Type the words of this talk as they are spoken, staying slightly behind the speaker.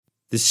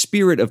The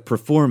spirit of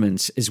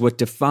performance is what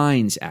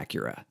defines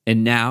Acura.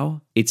 And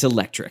now, it's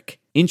electric.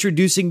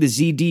 Introducing the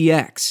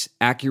ZDX,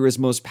 Acura's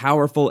most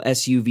powerful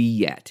SUV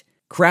yet.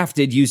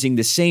 Crafted using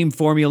the same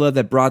formula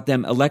that brought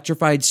them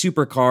electrified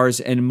supercars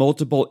and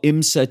multiple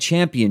IMSA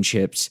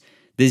championships,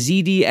 the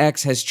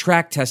ZDX has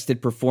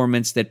track-tested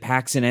performance that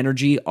packs an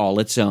energy all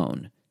its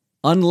own.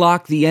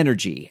 Unlock the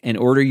energy and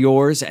order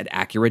yours at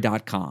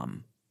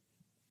Acura.com.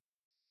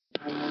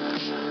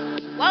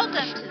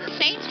 Welcome to the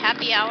Saints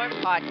Happy Hour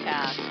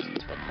podcast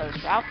with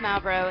host Ralph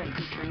Malbrough and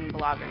featuring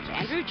bloggers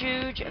Andrew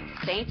Juge of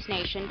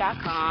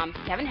SaintsNation.com,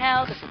 Kevin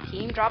Held of The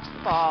Team Drops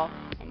the Ball,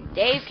 and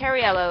Dave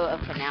Cariello of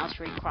Canal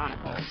Street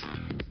Chronicles.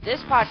 This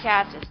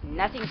podcast is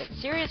nothing but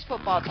serious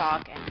football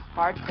talk and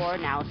hardcore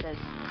analysis.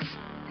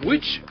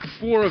 Which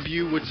four of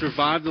you would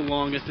survive the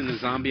longest in the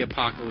zombie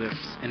apocalypse,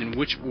 and in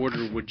which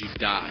order would you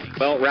die?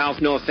 Well, Ralph,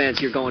 no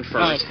offense, you're going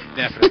first. Oh,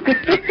 definitely.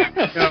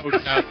 No.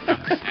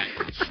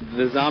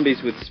 The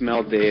zombies would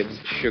smell Dave's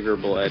sugar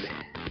blood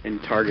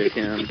and target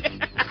him.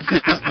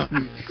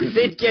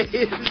 They'd get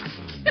his.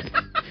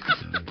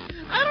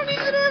 I don't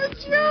even have a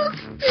joke,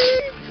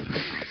 Dave.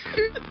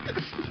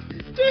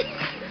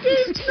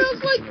 Dave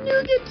smells like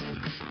nougat.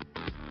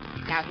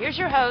 Now here's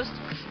your host,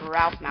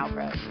 Ralph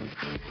Malbrough.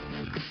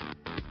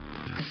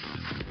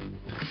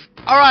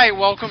 All right,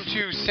 welcome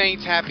to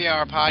Saints Happy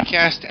Hour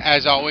podcast.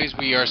 As always,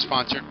 we are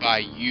sponsored by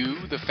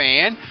you, the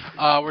fan.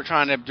 We're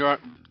trying to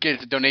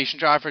get a donation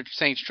drive for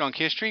Saints Drunk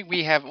History.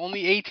 We have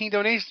only 18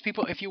 donations,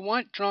 people. If you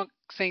want Drunk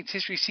Saints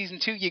History Season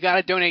 2, you got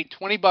to donate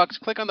 $20.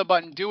 Click on the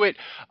button, do it.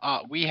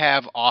 We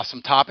have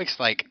awesome topics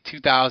like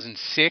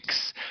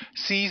 2006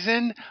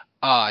 season,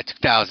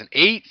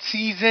 2008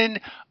 season,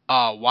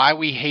 why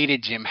we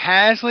hated Jim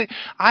Haslett.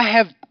 I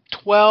have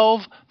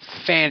 12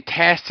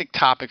 fantastic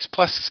topics,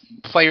 plus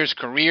players'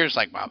 careers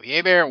like Bobby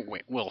Hebert,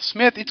 Will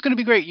Smith. It's going to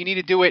be great. You need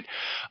to do it.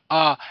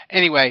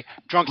 Anyway,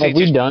 Drunk Saints.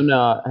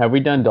 Have we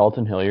done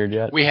Dalton Hilliard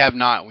yet? We have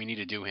not. We need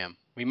to do him.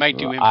 We might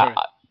do him.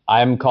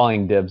 I'm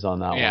calling dibs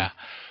on that one. Yeah.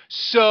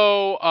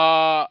 So,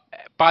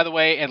 by the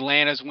way,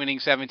 Atlanta's winning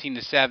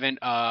 17-7.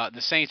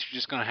 The Saints are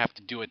just going to have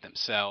to do it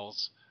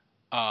themselves.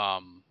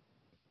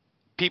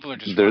 People are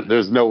just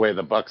there's no way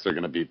the Bucs are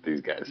going to beat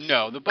these guys.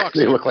 No, the Bucs.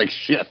 They look like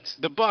shit.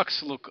 The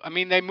Bucs look. I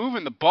mean, they're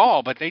moving the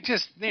ball, but they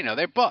just, they're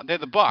the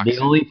Bucs. The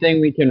only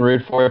thing we can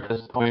root for at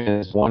this point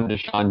is one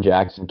Deshaun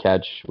Jackson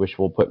catch, which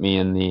will put me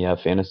in the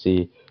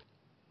fantasy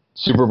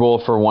Super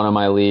Bowl for one of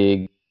my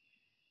leagues,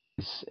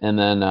 and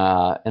then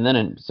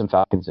in some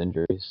Falcons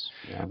injuries.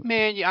 Yeah.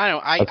 Man, I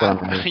know.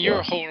 You're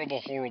a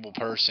horrible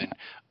person.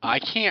 I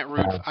can't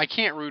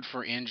root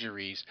for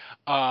injuries.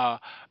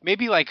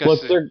 Maybe like a.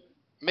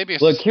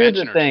 Look, here's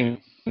the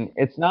thing.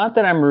 It's not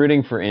that I'm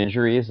rooting for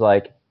injuries.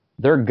 Like,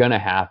 they're gonna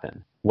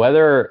happen.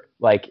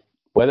 It's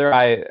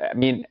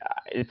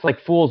like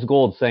fool's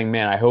gold saying,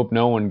 "Man, I hope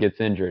no one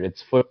gets injured."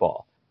 It's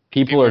football.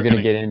 People are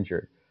gonna get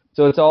injured.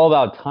 So it's all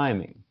about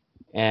timing.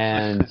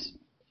 And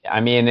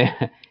I mean,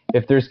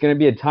 if there's gonna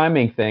be a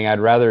timing thing, I'd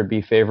rather it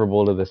be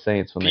favorable to the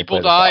Saints when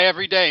people die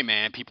every day,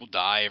 man. People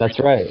die every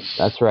day.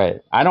 That's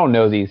right. I don't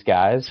know these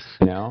guys.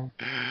 They're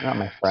not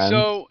my friends.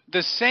 So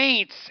the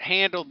Saints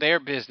handled their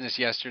business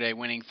yesterday,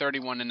 winning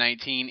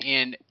 31-19.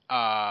 And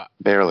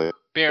barely.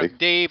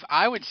 Dave,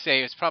 I would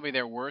say it's probably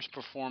their worst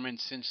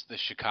performance since the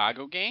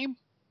Chicago game.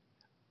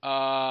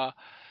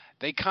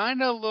 They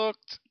kind of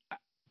looked.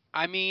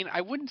 I mean,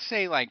 I wouldn't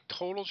say like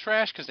total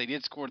trash because they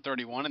did score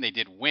 31 and they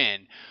did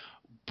win,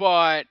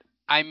 but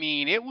I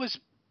mean, it was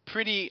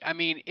pretty. I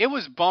mean, it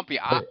was bumpy.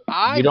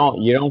 You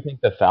don't think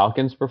the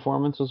Falcons'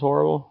 performance was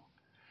horrible?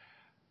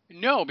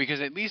 No,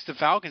 because at least the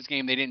Falcons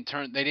game they didn't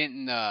turn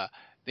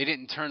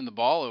the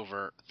ball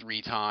over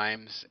 3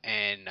 times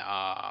and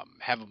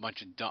have a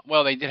bunch of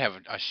well, they did have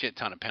a shit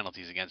ton of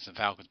penalties against the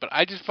Falcons, but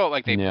I just felt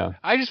like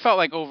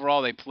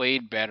overall they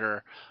played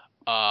better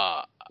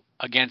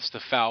against the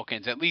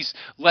Falcons, at least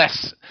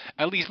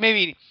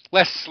maybe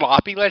less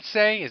sloppy, let's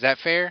say. Is that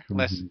fair? Mm-hmm.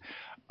 Less.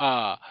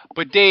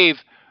 But Dave,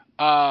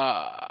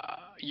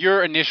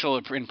 your initial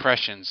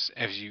impressions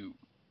as you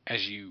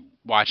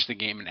watched the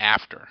game and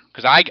after,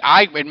 because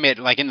I admit,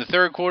 like in the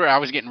third quarter, I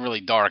was getting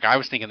really dark. I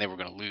was thinking they were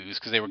going to lose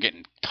because they were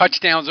getting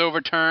touchdowns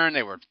overturned.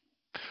 They were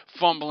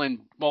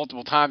fumbling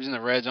multiple times in the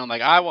red zone.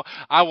 Like I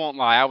won't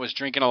lie, I was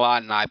drinking a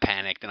lot and I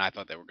panicked and I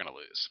thought they were going to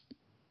lose.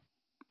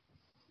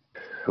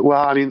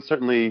 Well, I mean,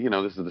 certainly,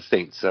 this is the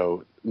Saints,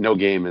 so no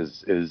game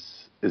is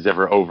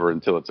ever over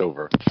until it's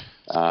over.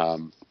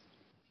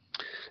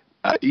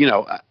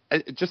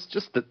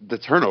 Just the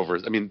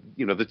turnovers. I mean,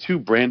 the 2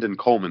 Brandon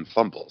Coleman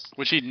fumbles,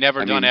 which he'd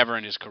never done ever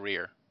in his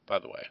career, by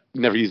the way.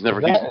 Is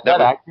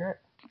that accurate?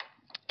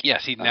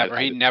 Yes, he'd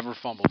never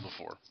fumbled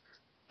before.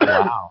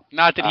 Wow.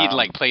 Not that he'd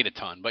played a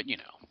ton, but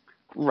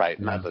Right.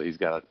 Yeah. Not that he's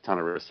got a ton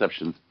of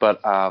receptions, but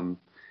I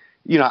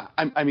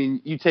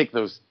mean, you take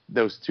those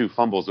 2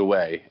 fumbles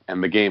away,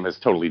 and the game is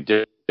totally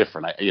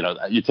different.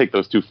 You take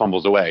those 2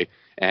 fumbles away,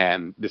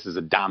 and this is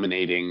a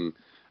dominating,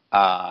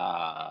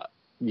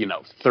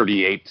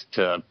 38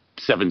 to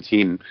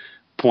 17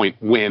 point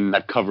win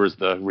that covers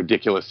the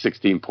ridiculous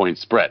 16-point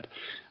spread.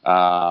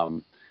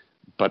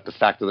 But the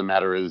fact of the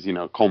matter is,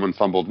 Coleman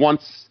fumbled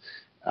once.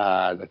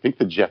 I think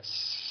the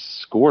Jets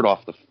scored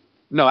off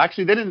no,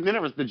 actually they didn't.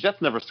 The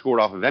Jets never scored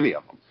off of any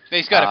of them.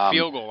 They got a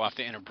field goal off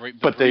the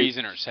Breeze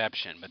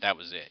interception, but that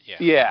was it.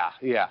 Yeah.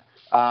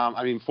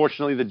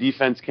 Fortunately, the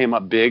defense came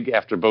up big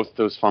after both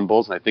those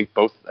fumbles, and I think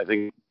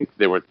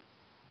they were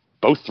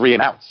both 3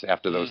 and outs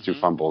after those two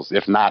fumbles.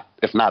 If not,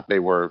 they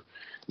were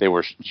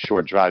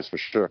short drives for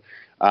sure.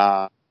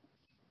 And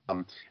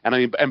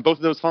both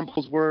of those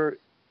fumbles were,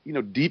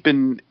 deep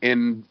in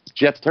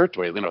Jets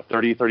territory,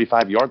 30,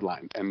 35 yard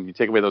line. And you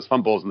take away those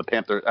fumbles and the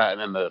Panthers,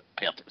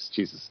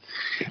 Jesus.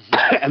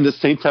 And the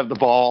Saints have the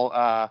ball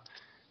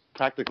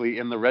practically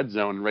in the red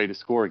zone, ready to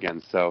score again.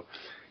 So,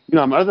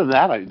 other than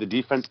that, the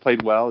defense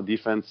played well. The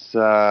defense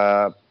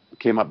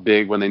came up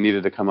big when they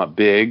needed to come up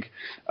big.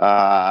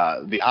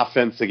 The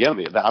offense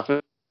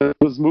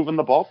was moving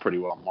the ball pretty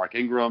well. Mark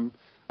Ingram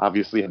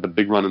obviously had the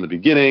big run in the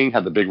beginning,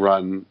 had the big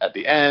run at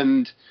the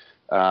end.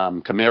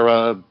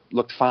 Kamara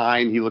looked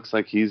fine. He looks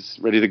like he's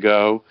ready to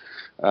go.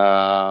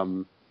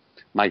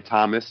 Mike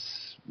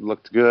Thomas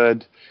looked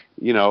good.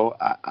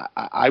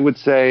 I would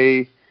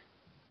say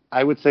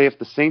if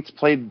the Saints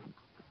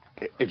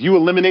if you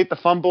eliminate the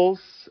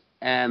fumbles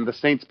and the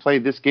Saints play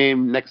this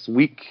game next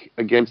week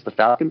against the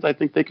Falcons, I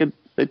think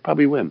they'd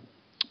probably win.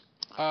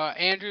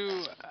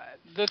 Andrew,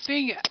 the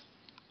thing,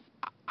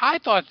 I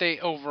thought they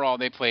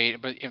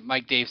played, but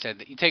like Dave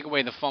said, you take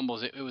away the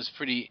fumbles, it was a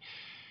pretty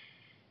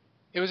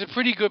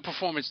good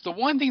performance. The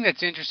one thing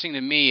that's interesting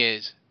to me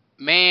is,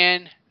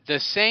 man, the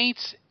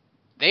Saints,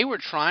 they were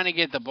trying to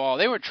get the ball.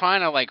 They were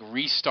trying to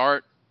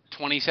restart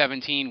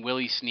 2017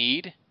 Willie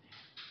Snead,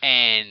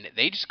 and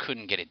they just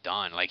couldn't get it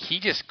done. He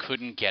just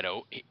couldn't get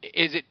out.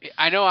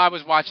 I know I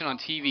was watching on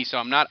TV, so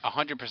I'm not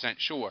 100%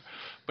 sure,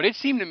 but it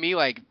seemed to me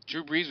like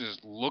Drew Brees was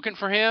looking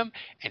for him,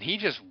 and he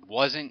just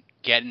wasn't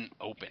getting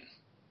open.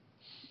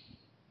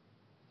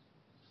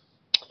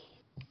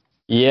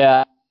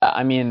 Yeah, I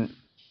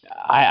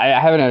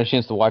haven't had a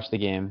chance to watch the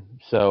game,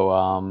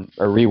 or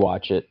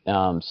rewatch it.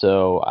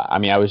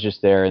 I was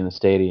just there in the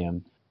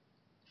stadium.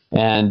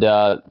 And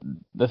the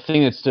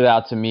thing that stood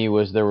out to me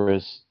was there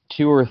was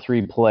 2 or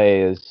 3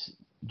 plays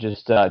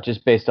just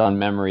based on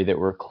memory that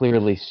were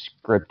clearly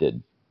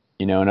scripted.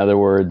 In other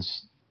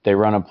words, they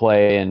run a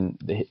play and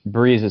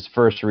Breeze's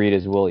first read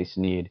is Willie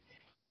Snead.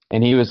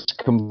 And he was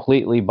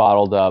completely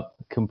bottled up,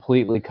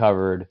 completely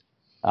covered.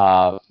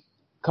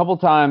 Couple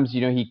times,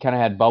 he kind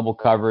of had bubble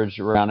coverage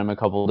around him, a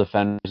couple of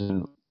defenders,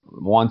 and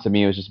once, it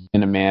was just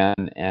being a man,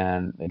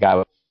 and the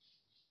guy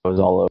was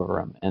all over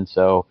him. And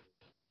so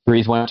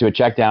Breeze went to a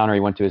check down, or he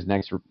went to his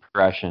next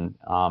progression,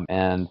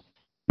 and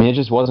it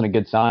just wasn't a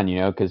good sign,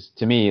 because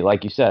to me,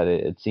 like you said,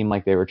 it seemed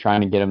like they were trying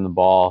to get him the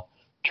ball,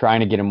 trying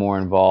to get him more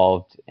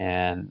involved,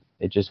 and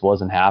it just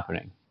wasn't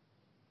happening.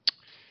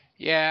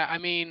 Yeah,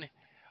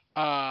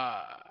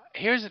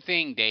 here's the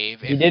thing,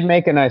 Dave. He did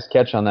make a nice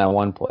catch on that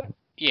one play.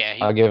 Yeah,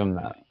 I'll give him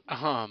that.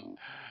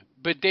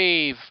 But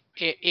Dave,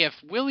 if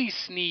Willie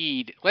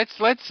Snead,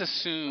 let's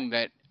assume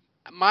that.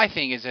 My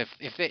thing is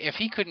if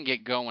he couldn't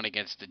get going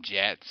against the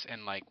Jets,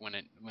 and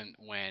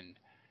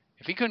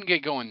if he couldn't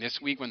get going this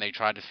week when they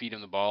tried to feed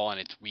him the ball and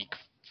it's week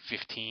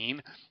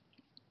 15,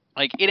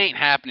 it ain't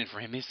happening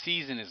for him. His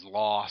season is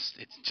lost.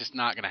 It's just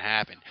not going to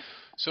happen.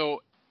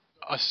 So,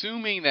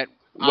 assuming that.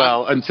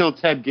 Until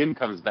Ted Ginn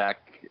comes back.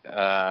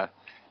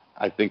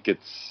 I think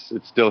it's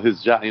still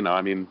his job.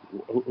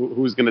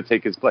 Who's going to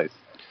take his place?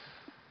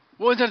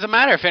 Well, it doesn't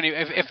matter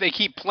if they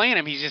keep playing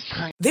him. He's just.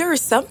 There are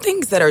some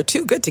things that are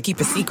too good to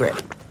keep a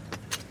secret,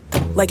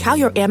 like how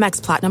your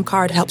Amex Platinum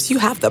card helps you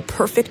have the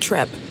perfect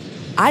trip.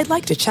 I'd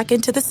like to check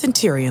into the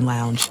Centurion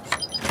Lounge,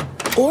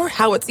 or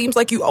how it seems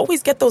like you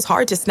always get those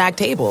hard to snag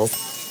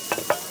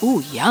tables.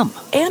 Ooh, yum!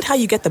 And how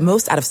you get the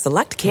most out of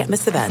select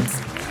can't-miss events.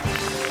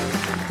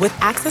 With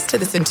access to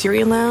the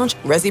Centurion Lounge,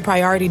 Resi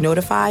Priority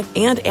Notified,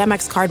 and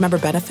Amex card member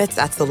benefits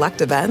at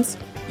select events,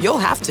 you'll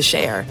have to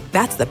share.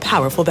 That's the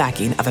powerful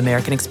backing of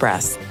American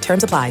Express.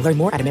 Terms apply. Learn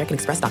more at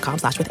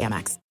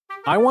americanexpress.com/withAmex.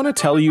 I want to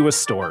tell you a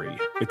story.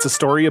 It's a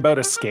story about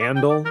a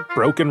scandal,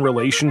 broken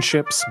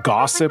relationships,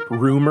 gossip,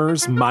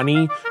 rumors,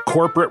 money,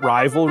 corporate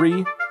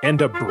rivalry,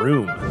 and a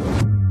broom.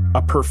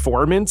 A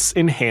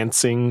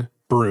performance-enhancing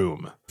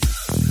broom.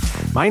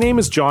 My name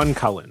is John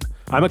Cullen.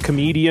 I'm a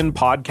comedian,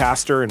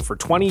 podcaster, and for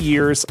 20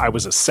 years, I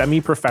was a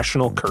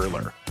semi-professional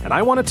curler. And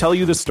I want to tell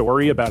you the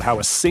story about how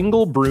a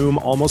single broom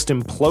almost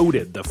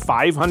imploded the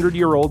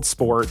 500-year-old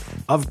sport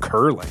of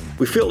curling.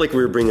 We felt like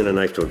we were bringing a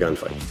knife to a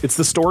gunfight. It's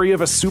the story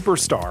of a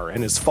superstar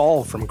and his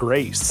fall from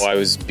grace. I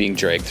was being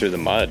dragged through the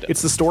mud.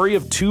 It's the story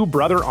of 2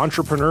 brother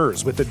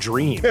entrepreneurs with a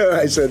dream.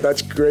 I said,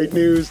 that's great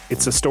news.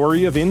 It's a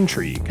story of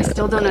intrigue. I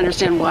still don't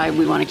understand why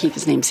we want to keep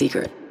his name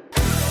secret.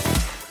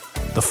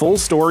 The full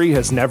story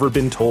has never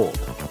been told,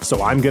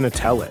 so I'm going to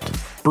tell it.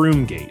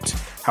 Broomgate,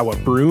 how a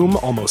broom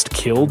almost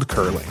killed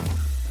curling.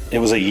 It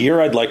was a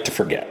year I'd like to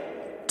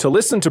forget. To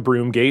listen to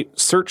Broomgate,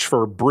 search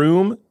for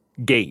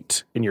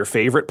Broomgate in your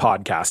favorite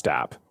podcast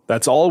app.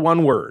 That's all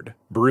one word,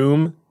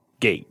 Broomgate.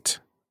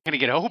 Going to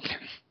get open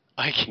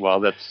Like, well,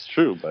 that's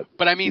true,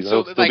 but I mean,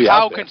 so like,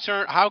 how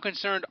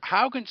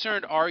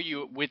concerned are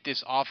you with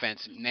this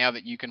offense now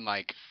that you can,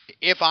 like,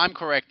 if I'm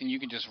correct, then you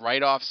can just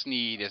write off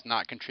Snead as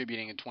not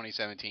contributing in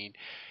 2017,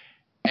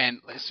 and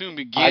assume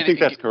I think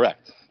that's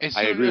correct.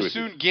 I agree with you.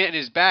 Soon Ginn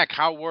is back.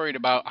 How worried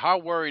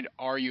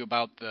are you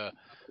about the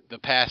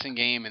passing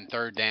game and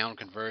third down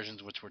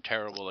conversions, which were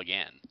terrible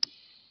again?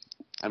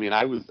 I mean,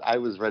 I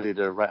was ready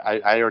to write.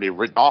 I already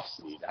written off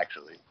Snead,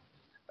 actually.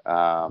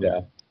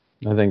 Yeah,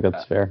 I think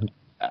that's fair.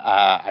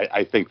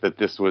 I think that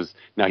this was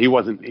he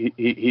wasn't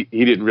he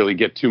didn't really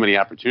get too many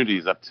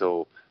opportunities up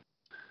till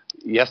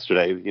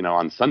yesterday,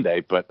 on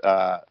Sunday. But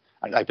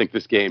I think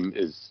this game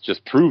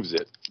just proves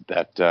it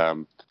that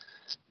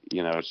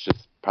it's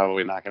just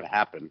probably not going to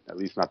happen, at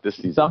least not this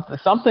season.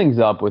 Something's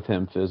up with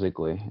him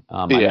physically.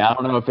 I mean, I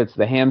don't know if it's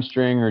the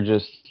hamstring or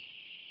just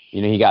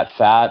he got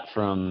fat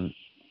from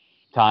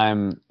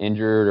time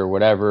injured or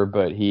whatever,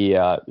 but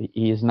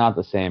he's not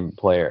the same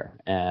player.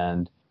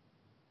 And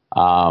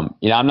I'm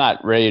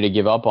not ready to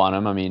give up on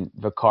him. I mean,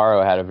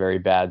 Vaccaro had a very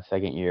bad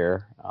second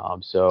year.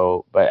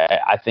 But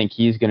I think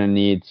he's going to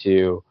need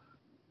to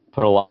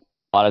put a lot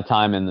of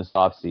time in this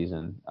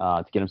offseason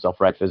to get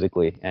himself right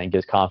physically and get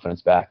his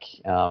confidence back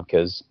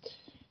because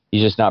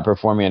he's just not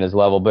performing at his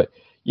level. But,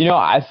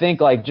 I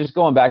think, like, just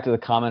going back to the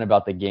comment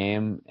about the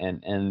game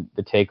and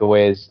the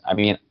takeaways, I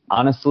mean,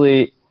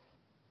 honestly,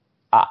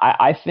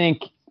 I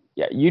think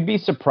you'd be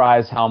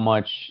surprised how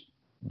much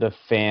the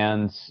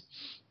fans'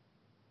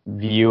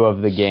 view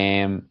of the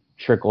game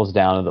trickles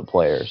down to the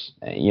players.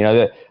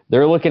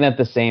 They're looking at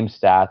the same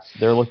stats.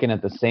 They're looking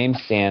at the same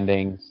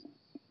standings.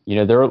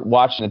 They're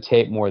watching the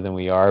tape more than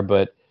we are.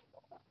 But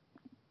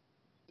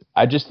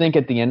I just think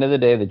at the end of the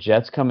day, the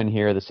Jets come in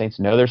here. The Saints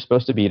know they're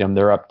supposed to beat them.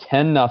 They're up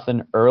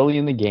 10-0 early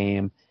in the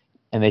game,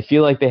 and they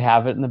feel like they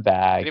have it in the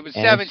bag. And it was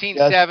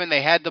 17-7.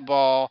 They had the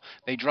ball.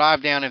 They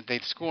drive down. If they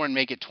score and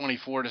make it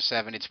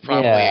 24-7, it's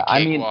probably a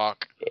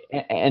cakewalk.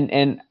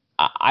 And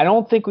I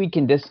don't think we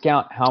can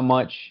discount how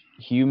much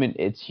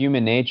it's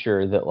human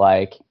nature that,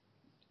 like,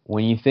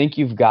 when you think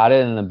you've got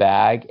it in the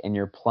bag and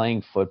you're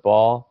playing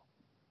football,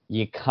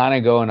 you kind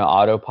of go into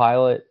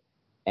autopilot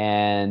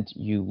and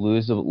you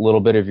lose a little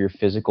bit of your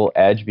physical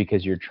edge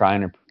because you're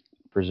trying to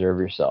preserve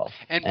yourself.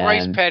 And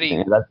Bryce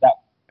Petty.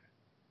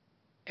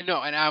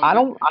 No, and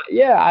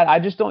I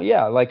just don't.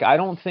 Yeah, like, I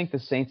don't think the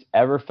Saints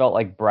ever felt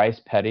like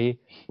Bryce Petty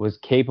was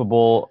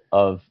capable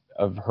of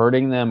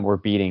hurting them or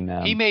beating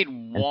them. He made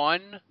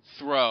one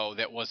throw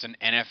that was an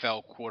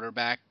NFL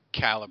quarterback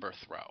caliber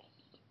throw.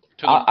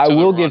 I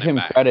will give him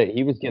credit.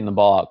 He was getting the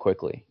ball out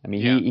quickly. I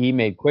mean, he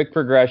made quick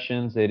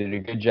progressions. They did a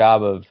good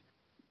job of,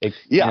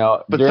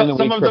 but during the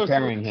week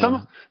preparing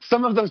him.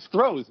 Some of those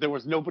throws, there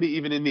was nobody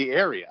even in the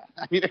area.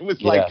 I mean, it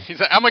was like he's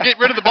like, I'm gonna get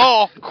rid of the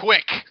ball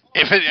quick,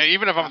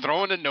 even if I'm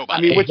throwing to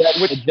nobody. I mean,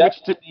 the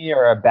Jets to me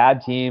are a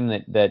bad team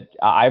that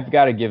I've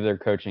got to give their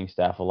coaching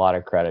staff a lot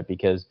of credit,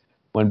 because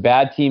when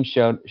bad teams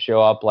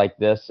show up like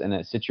this in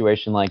a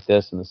situation like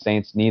this, and the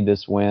Saints need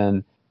this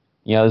win,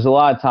 there's a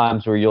lot of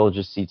times where you'll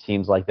just see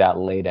teams like that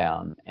lay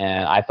down.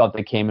 And I thought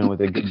they came in with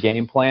a good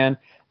game plan.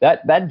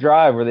 That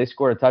drive where they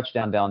scored a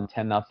touchdown down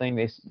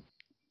 10-0,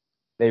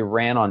 they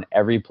ran on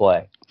every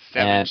play.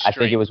 I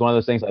think it was one of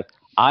those things like,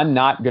 I'm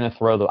not going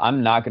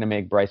to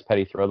make Bryce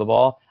Petty throw the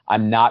ball.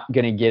 I'm not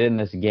going to get in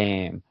this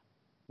game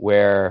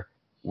where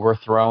we're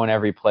throwing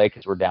every play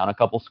because we're down a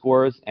couple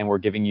scores and we're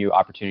giving you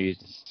opportunities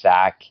to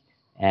sack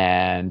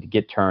and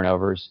get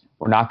turnovers.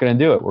 We're not going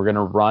to do it. We're going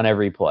to run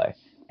every play.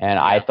 And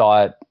I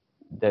thought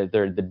that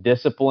the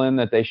discipline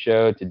that they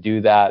showed to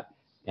do that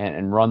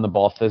and run the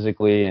ball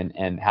physically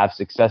and have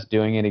success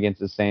doing it against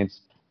the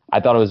Saints, I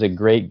thought it was a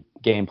great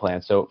game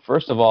plan. So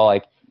first of all,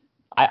 like,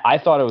 I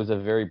thought it was a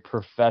very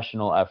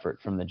professional effort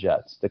from the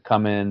Jets to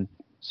come in.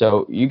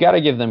 So you got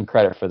to give them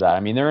credit for that. I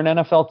mean, they're an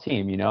NFL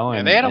team,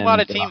 And they had a lot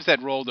of teams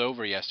that rolled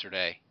over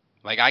yesterday.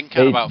 Like, I can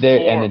count about 4.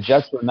 And the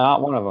Jets were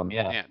not one of them.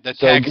 Yeah. The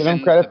so Texans, give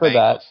them credit for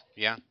Bengals. that.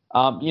 Yeah.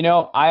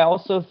 I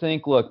also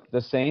think, look,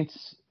 the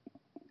Saints,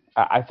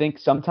 I think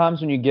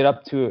sometimes when you get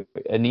up to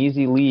an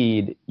easy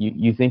lead,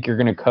 you think you're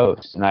going to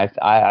coast. And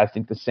I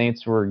think the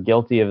Saints were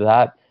guilty of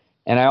that.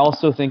 And I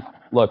also think,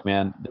 look,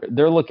 man,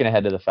 they're looking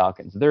ahead to the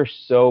Falcons. They're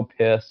so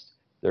pissed.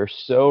 They're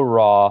so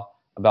raw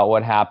about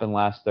what happened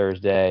last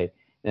Thursday.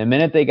 And the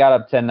minute they got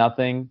up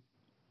 10-0,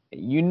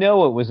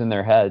 it was in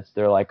their heads.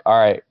 They're like, all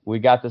right, we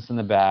got this in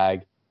the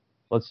bag.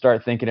 Let's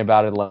start thinking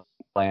about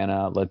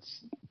Atlanta.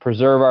 Let's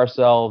preserve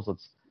ourselves.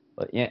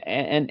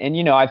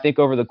 And I think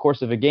over the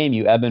course of a game,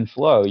 you ebb and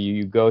flow.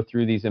 You go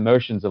through these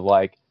emotions of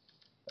like,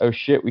 oh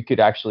shit, we could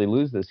actually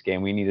lose this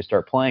game. We need to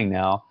start playing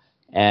now.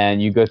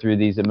 And you go through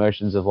these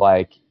emotions of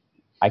like,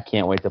 I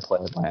can't wait to play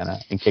Atlanta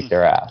and kick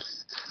their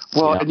ass.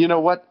 Well, and you know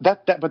what?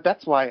 But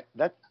that's why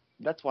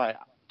I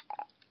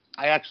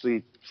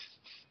actually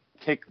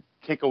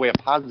take away a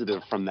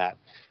positive from that.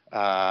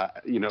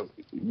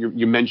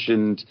 You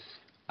mentioned,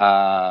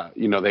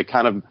 they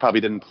kind of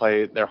probably didn't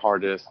play their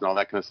hardest and all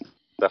that kind of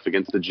stuff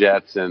against the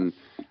Jets. And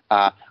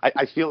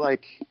I feel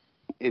like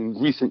in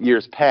recent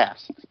years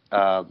past,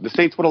 the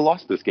Saints would have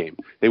lost this game.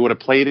 They would have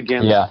played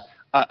against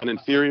an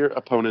inferior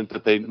opponent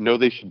that they know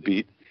they should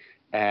beat,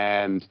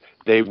 and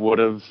they would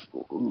have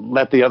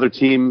let the other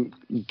team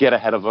get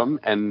ahead of them,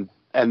 and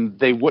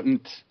they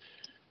wouldn't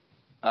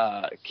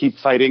keep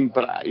fighting.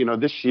 But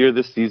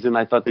this season,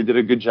 I thought they did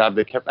a good job.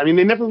 They kept. I mean,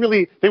 they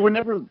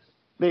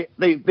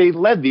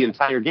led the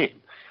entire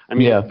game. I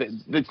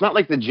mean, it's not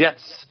like the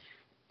Jets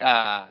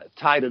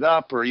tied it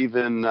up or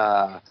even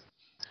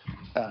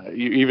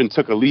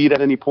took a lead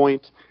at any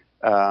point.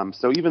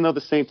 So even though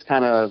the Saints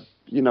kind of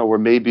were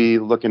maybe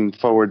looking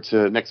forward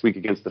to next week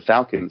against the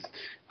Falcons,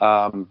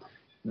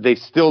 they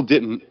still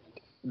didn't.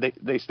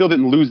 They still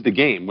didn't lose the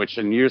game, which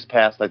in years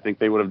past I think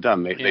they would have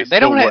done.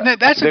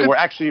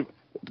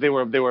 They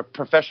were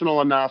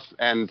professional enough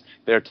and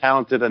they're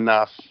talented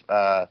enough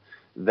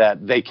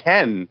that they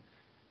can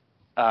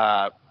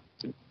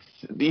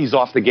ease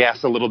off the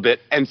gas a little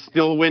bit and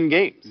still win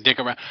games. Dick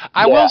around.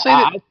 I will say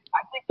that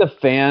I think the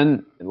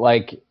fan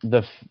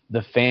the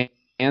fan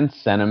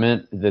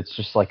sentiment that's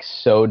just like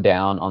so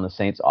down on the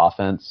Saints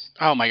offense.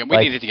 Oh my God, we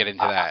needed to get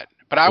into that.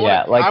 But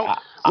Ralph,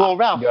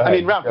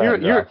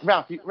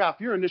 Ralph,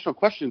 your initial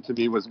question to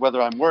me was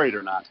whether I'm worried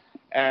or not.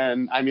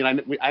 And I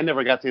mean, I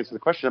never got to answer the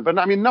question, but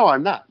I mean, no,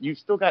 I'm not. You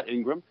still got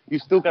Ingram, you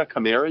still got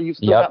Kamara, you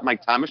still got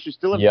Mike Thomas, you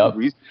still have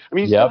Brees. I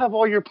mean, you still have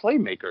all your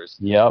playmakers.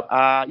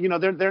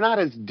 They're not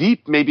as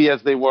deep maybe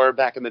as they were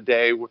back in the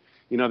day.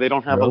 They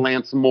don't have a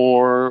Lance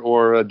Moore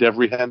or a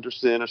Devery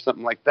Henderson or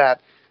something like that.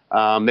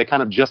 They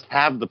kind of just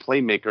have the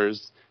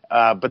playmakers,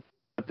 but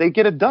they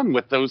get it done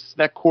with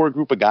that core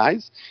group of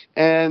guys.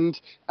 And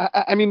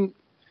I mean,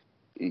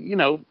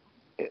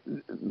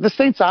 the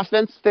Saints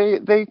offense,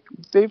 they've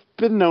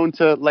been known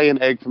to lay an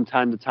egg from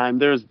time to time.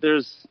 There's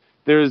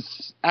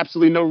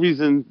absolutely no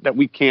reason that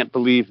we can't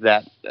believe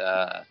that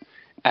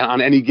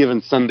on any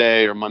given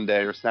Sunday or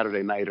Monday or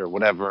Saturday night or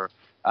whatever,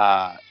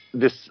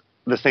 the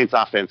Saints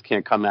offense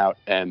can't come out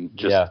and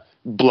just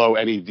blow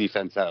any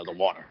defense out of the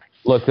water.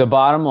 Look, the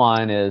bottom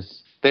line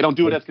is they don't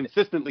do it as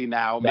consistently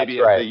now, maybe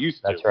as they used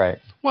to. That's right.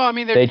 Well, I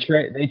mean, they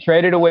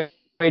traded away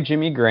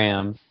Jimmy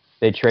Graham.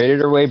 They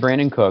traded away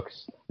Brandon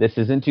Cooks. This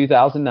isn't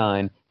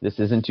 2009. This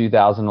isn't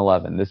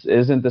 2011. This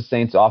isn't the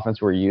Saints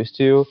offense we're used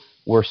to.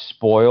 We're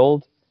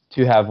spoiled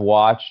to have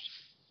watched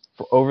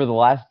for over the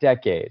last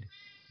decade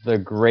the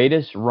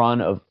greatest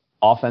run of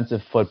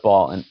offensive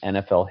football in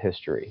NFL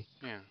history.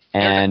 Yeah.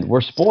 And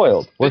we're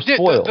spoiled. We're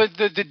spoiled.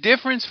 The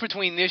difference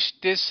between this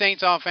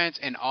Saints offense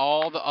and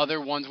all the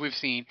other ones we've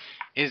seen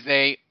is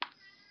they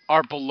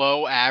are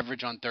below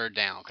average on third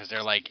down because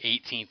they're like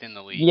 18th in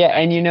the league. Yeah,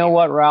 and you know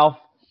what, Ralph?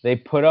 They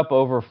put up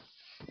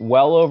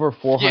well over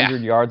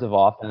 400 yards of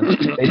offense.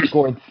 They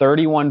scored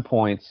 31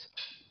 points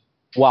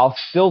while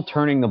still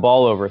turning the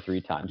ball over 3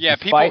 times. Yeah,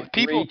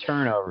 people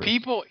turnovers.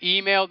 People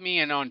emailed me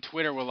and on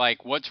Twitter were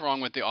like, "What's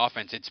wrong with the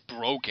offense? It's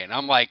broken."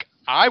 I'm like,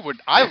 I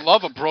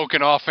love a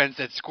broken offense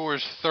that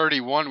scores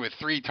 31 with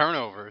 3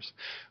 turnovers.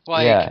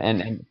 Like, yeah,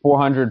 and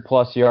 400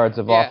 plus yards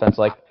of offense.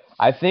 Like,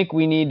 I think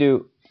we need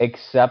to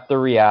accept the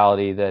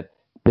reality that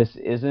this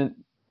isn't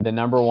the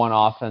number one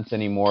offense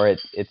anymore.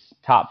 It's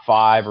top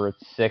 5 or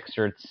it's 6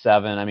 or it's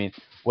 7. I mean,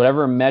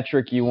 whatever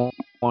metric you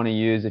want to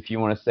use, if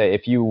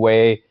you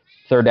weigh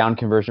third down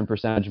conversion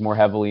percentage more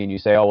heavily and you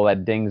say, oh, well,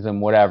 that dings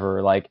them,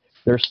 whatever, like,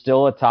 they're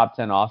still a top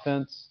 10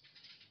 offense.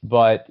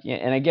 But,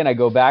 and again, I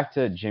go back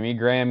to Jimmy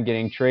Graham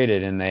getting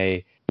traded and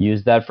they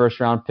used that first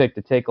round pick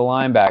to take a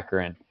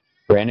linebacker in.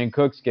 Brandon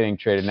Cooks getting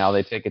traded. Now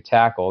they take a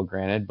tackle,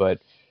 granted, but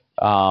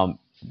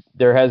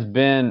there has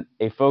been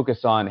a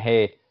focus on,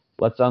 hey,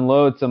 let's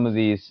unload some of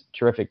these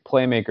terrific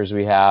playmakers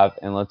we have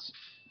and let's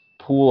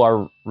pool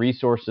our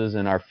resources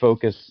and our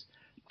focus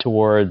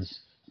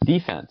towards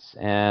defense.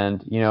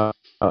 And,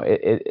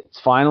 it's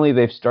finally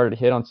they've started to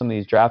hit on some of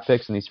these draft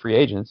picks and these free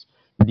agents.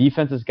 The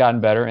defense has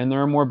gotten better and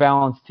they're a more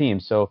balanced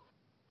team. So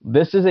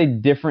this is a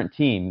different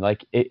team.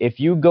 Like, if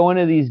you go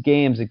into these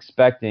games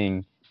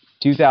expecting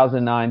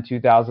 2009,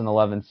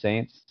 2011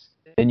 Saints,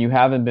 then you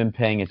haven't been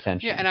paying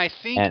attention. Yeah, and I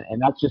think...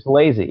 And that's just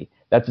lazy.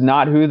 That's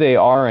not who they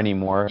are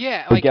anymore.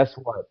 Yeah, but guess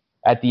what?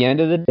 At the end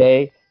of the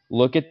day,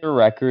 look at their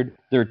record.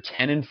 They're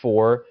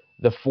 10-4.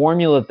 The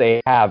formula that they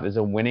have is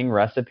a winning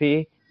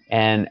recipe,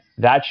 and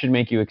that should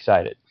make you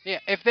excited. Yeah,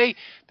 the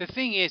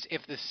thing is,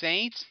 if the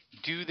Saints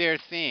do their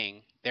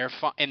thing, they're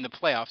in the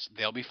playoffs,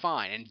 they'll be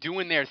fine. And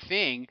doing their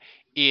thing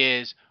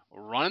is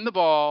running the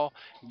ball,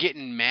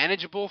 getting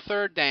manageable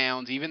third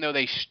downs, even though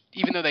they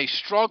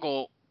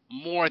struggle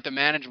more at the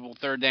manageable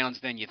third downs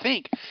than you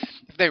think.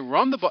 If they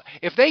run the ball,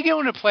 if they go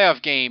in a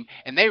playoff game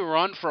and they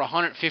run for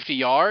 150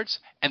 yards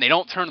and they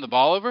don't turn the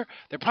ball over,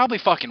 they're probably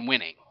fucking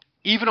winning,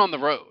 even on the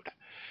road.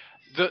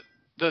 The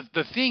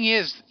thing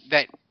is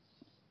that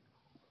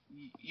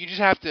you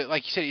just have to,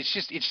 like you said,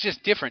 it's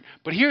just different.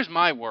 But here's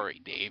my worry,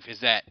 Dave, is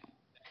that,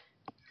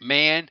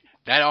 man,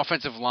 that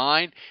offensive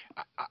line,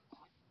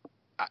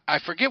 I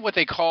forget what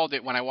they called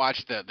it when I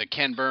watched the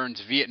Ken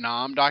Burns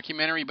Vietnam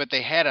documentary, but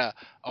they had a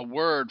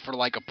word for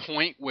like a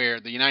point where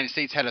the United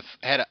States had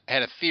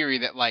a theory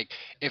that, like,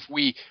 if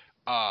we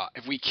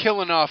if we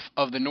kill enough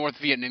of the North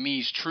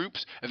Vietnamese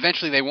troops,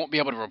 eventually they won't be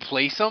able to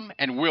replace them,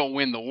 and we'll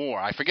win the war.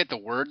 I forget the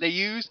word they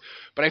used,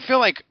 but I feel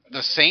like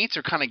the Saints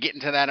are kind of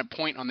getting to that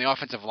point on the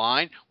offensive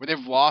line where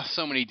they've lost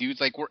so many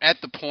dudes. Like, we're at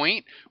the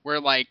point where,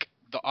 like,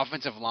 the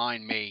offensive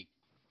line may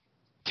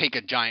take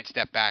a giant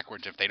step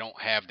backwards if they don't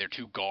have their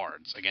two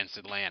guards against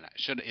Atlanta.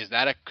 Is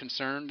that a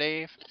concern,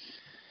 Dave?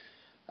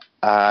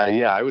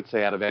 Yeah, I would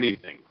say out of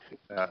anything,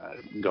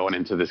 going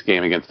into this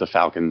game against the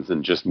Falcons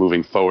and just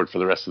moving forward for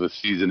the rest of the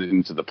season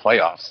into the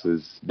playoffs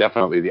is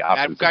definitely the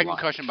offensive line. That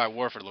concussion by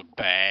Warford looked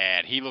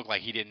bad. He looked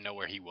like he didn't know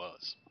where he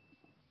was.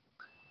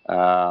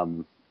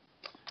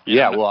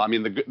 Yeah, well, I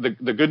mean,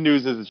 the good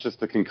news is it's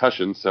just a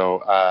concussion.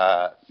 So,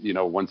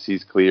 once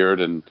he's cleared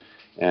and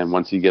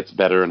once he gets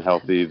better and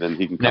healthy, then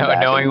he can come back.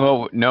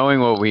 Knowing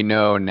what we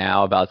know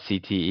now about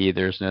CTE,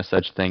 there's no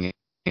such thing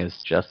as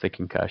just a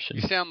concussion.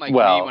 You sound like me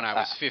when I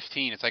was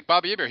 15. It's like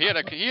Bobby Iber.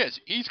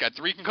 He's got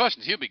 3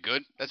 concussions. He'll be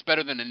good. That's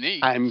better than a knee.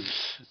 I'm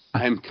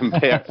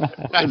compared.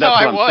 That's how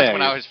I was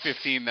when I was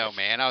 15, though,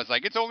 man. I was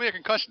like, it's only a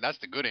concussion. That's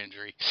the good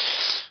injury.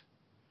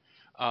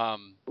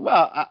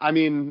 Well, I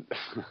mean,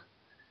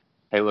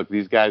 hey, look,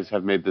 these guys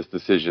have made this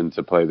decision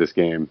to play this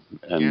game,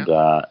 and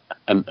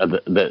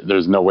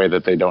there's no way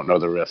that they don't know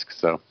the risks.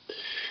 So,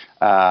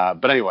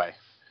 but anyway.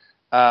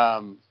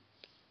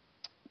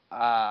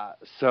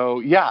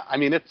 So yeah, I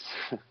mean,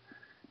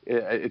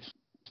 it's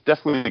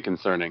definitely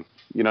concerning.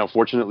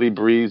 Fortunately,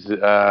 Breeze,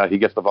 he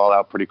gets the ball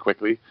out pretty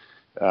quickly.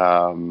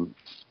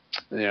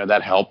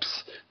 That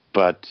helps,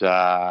 but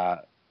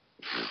I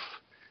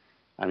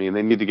mean,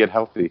 they need to get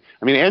healthy.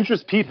 I mean,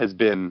 Andrus Pete has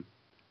been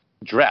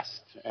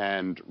dressed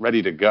and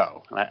ready to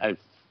go. I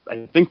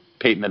think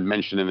Peyton had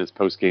mentioned in his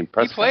post-game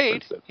press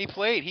conference. He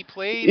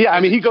played. Yeah, I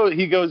mean,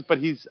 he goes, but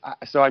he's.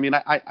 So I mean,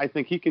 I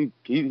think he's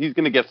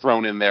going to get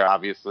thrown in there,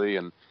 obviously,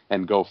 and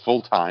go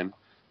full time,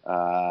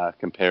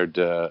 compared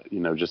to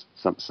just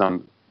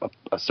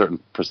a certain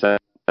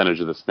percentage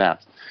of the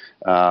snaps.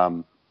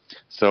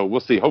 So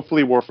we'll see.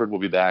 Hopefully, Warford will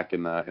be back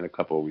in a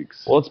couple of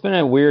weeks. Well, it's been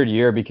a weird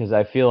year because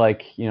I feel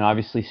like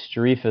obviously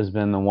Streif has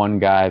been the one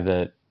guy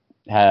that.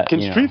 Can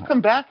Streif come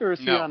back, or is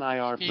he on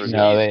IR?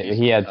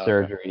 He had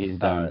surgery. He's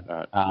done.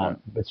 All right.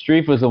 But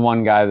Streif was the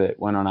one guy that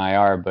went on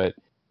IR. But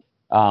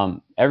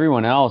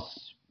everyone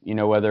else,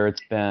 whether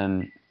it's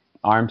been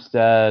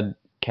Armstead,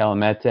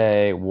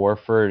 Calamete,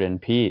 Warford,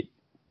 and Pete,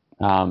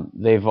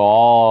 they've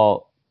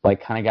all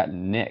kind of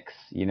gotten nicks.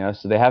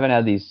 So they haven't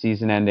had these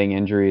season-ending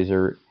injuries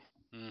or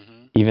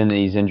even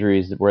these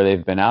injuries where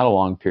they've been out a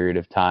long period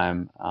of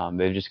time.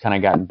 They've just kind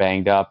of gotten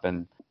banged up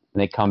and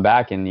they come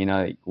back, and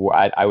I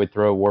would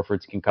throw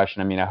Warford's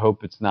concussion. I mean, I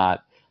hope it's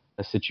not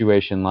a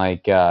situation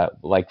like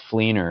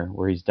Fleener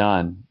where he's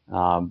done.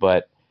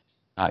 But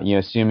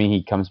assuming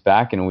he comes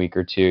back in a week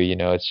or two,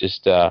 it's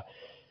just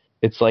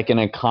it's like in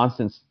a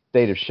constant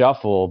state of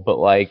shuffle. But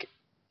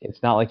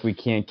it's not like we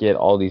can't get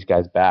all these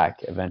guys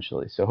back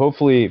eventually. So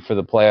hopefully for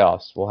the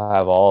playoffs we'll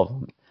have all of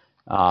them.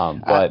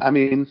 But I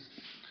mean,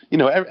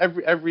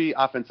 every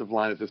offensive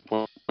line at this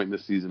point in the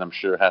season, I'm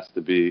sure, has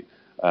to be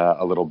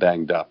a little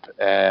banged up,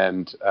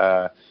 and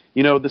the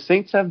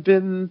Saints have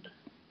been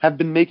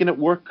making it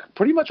work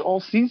pretty much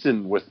all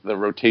season with the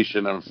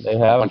rotation of a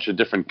bunch of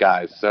different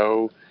guys.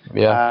 So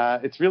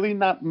it's really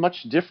not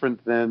much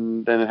different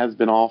than it has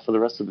been all for the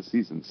rest of the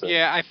season. So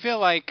yeah, I feel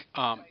like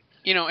and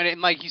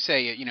like you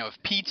say,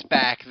 if Pete's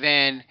back,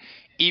 then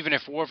even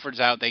if Warford's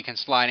out, they can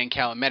slide in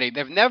Calamete.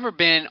 They've never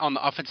been on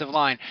the offensive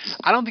line.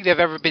 I don't think they've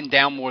ever been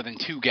down more than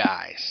 2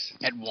 guys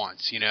at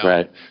once,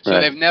 Right.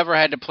 So they've never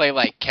had to play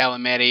like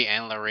Calamete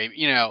and Larabis,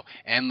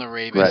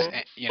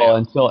 Right. Well,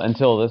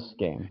 until this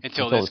game.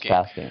 Until this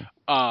past game.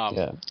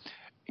 The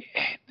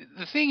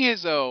thing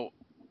is, though,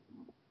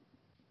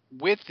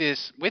 with the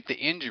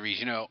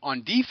injuries,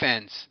 on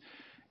defense,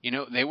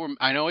 they were.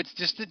 I know it's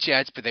just the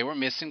Jets, but they were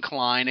missing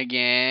Klein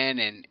again,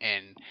 and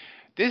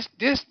this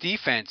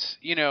defense,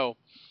 it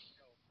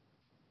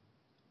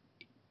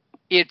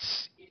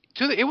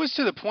was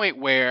to the point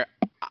where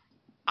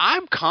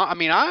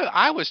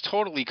I was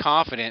totally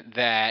confident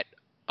that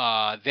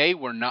they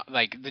were not,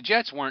 the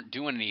Jets weren't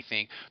doing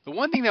anything. The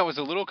one thing that was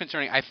a little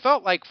concerning, I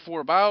felt like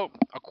for about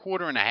a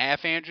quarter and a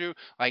half, Andrew,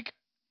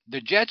 the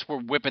Jets were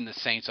whipping the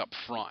Saints up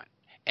front,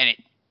 and it,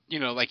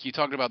 like you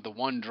talked about the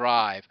one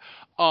drive.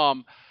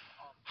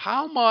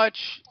 How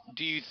much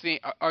do you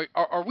think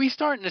are we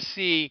starting to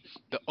see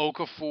the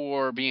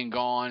Okafor being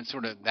gone,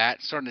 sort of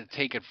that starting to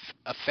take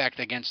effect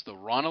against the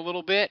run a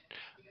little bit?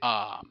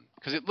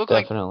 Because it looked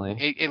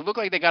Definitely. it looked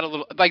like they got a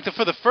little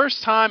for the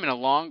first time in a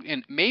long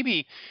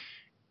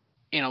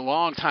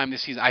time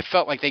this season. I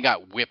felt like they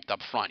got whipped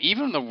up front.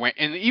 Even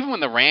when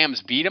the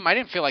Rams beat them, I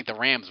didn't feel like the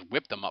Rams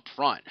whipped them up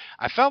front.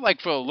 I felt like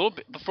for a little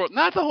bit,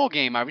 not the whole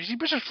game, obviously,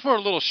 but just for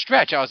a little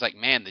stretch, I was like,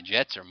 man, the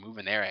Jets are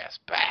moving their ass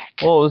back.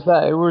 Well,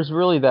 it was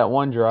really that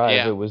one drive.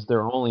 Yeah. It was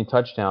their only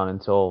touchdown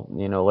until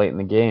late in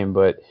the game,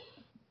 but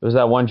it was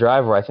that one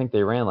drive where I think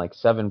they ran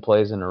 7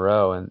 plays in a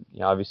row, and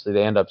obviously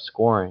they end up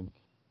scoring.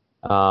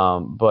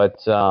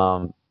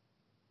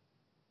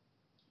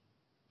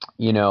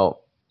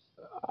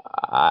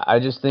 I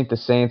just think the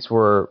Saints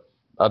were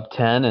up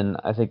 10, and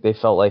I think they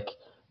felt like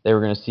they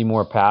were going to see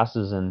more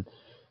passes. And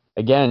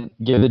again,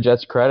 give the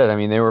Jets credit. I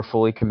mean, they were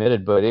fully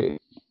committed, but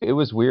it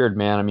was weird,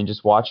 man. I mean,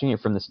 just watching it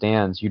from the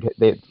stands,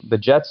 the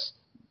Jets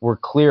were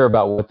clear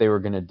about what they were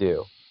going to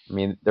do. I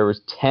mean, there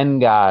was 10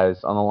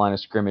 guys on the line of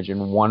scrimmage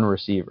and one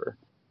receiver.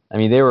 I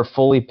mean, they were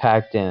fully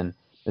packed in.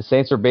 The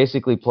Saints were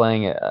basically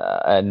playing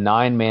a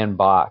 9-man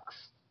box,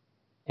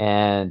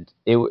 and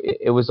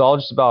it was all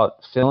just about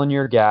filling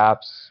your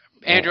gaps.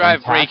 Andrew, I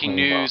have breaking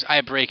news.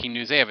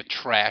 They have a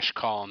trash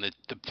call in the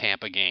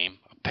Tampa game.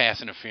 A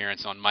pass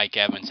interference on Mike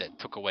Evans that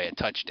took away a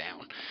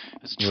touchdown.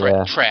 It's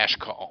a trash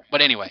call.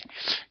 But anyway,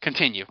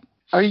 continue.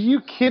 Are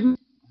you kidding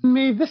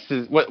me? Was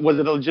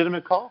it a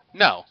legitimate call?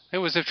 No, it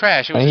was a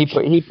trash. It was he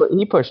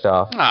pushed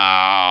off.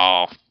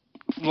 Oh,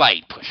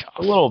 light push off.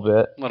 A little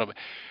bit.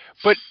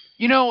 But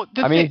you know,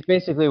 it's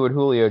basically what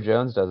Julio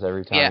Jones does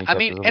every time. Yeah, I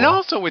mean, and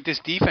also with this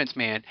defense,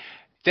 man,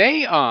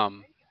 they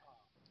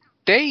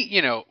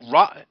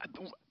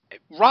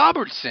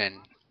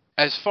Robertson,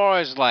 as far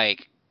as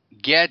like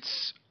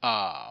gets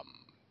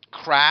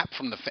crap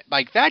from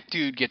that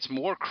dude gets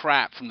more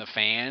crap from the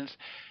fans,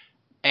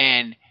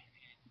 and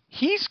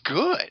he's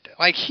good.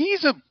 Like,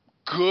 he's a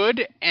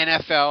good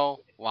NFL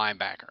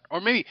linebacker,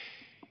 or maybe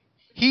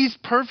he's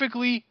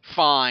perfectly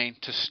fine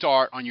to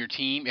start on your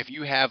team if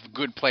you have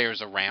good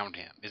players around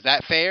him. Is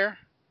that fair?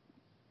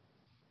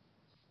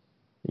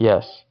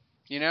 Yes.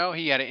 You know,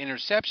 he had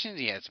interceptions,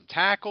 he had some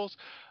tackles.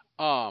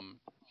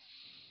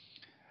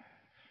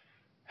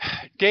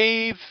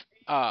 Dave,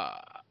 the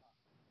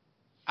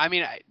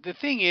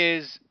thing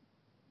is,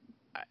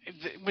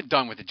 we're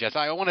done with the Jets.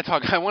 I want to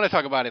talk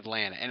about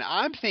Atlanta, and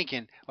I'm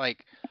thinking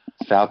like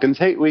Falcons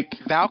hate week.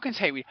 I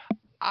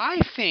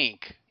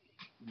think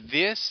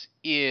this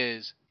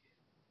is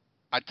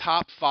a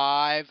top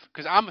 5,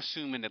 because I'm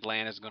assuming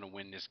Atlanta's going to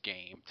win this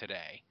game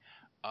today.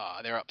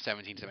 They're up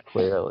 17-7.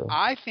 Clearly.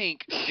 I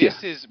think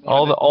this is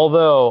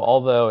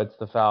although it's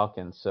the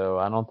Falcons, so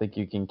I don't think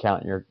you can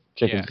count your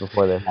chickens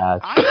before they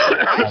hatch.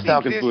 I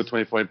Falcons blew a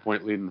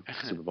 24-point lead in the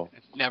Super Bowl.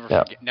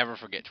 Never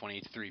forget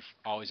 28-3,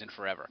 always and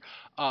forever.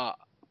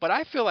 But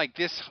I feel like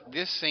this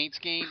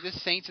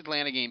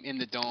Saints-Atlanta game in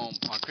the Dome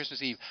on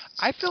Christmas Eve,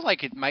 I feel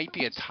like it might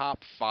be a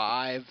top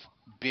 5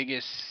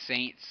 biggest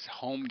Saints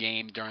home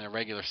game during the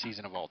regular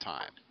season of all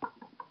time.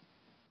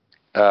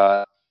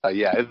 Yeah,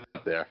 it's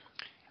up there.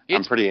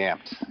 I'm pretty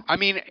amped. I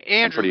mean,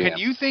 Andrew,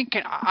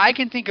 I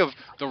can think of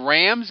the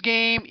Rams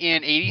game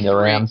in '83. The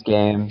Rams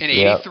game in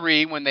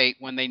 '83 when they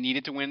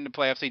needed to win the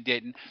playoffs, they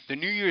didn't. The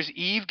New Year's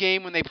Eve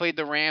game when they played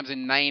the Rams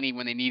in '90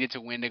 when they needed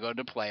to win to go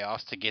to the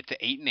playoffs to get to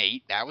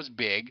 8-8. That was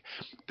big.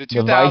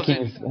 The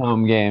Vikings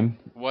home game.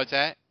 What's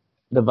that?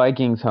 The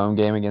Vikings home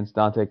game against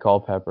Dante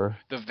Culpepper.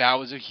 That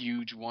was a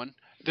huge one.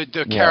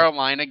 The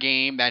Carolina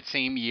game that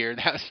same year,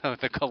 that was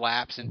the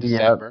collapse in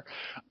December.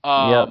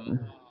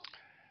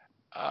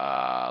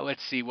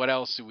 Let's see, what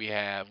else do we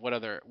have? What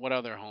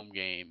other home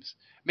games?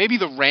 Maybe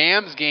the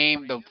Rams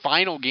game, the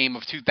final game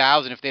of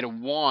 2000. If they'd have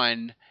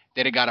won,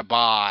 they'd have got a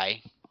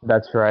bye.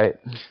 That's right.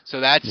 So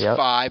that's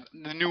 5.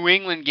 The New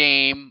England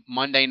game,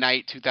 Monday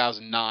night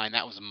 2009.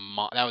 That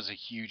was a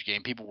huge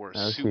game. People were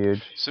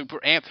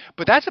super amped.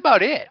 But that's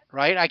about it,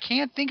 right? I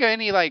can't think of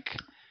any like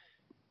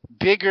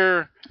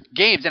bigger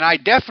games. And I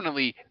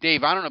definitely,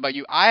 Dave, I don't know about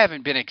you, I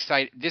haven't been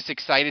this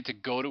excited to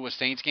go to a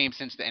Saints game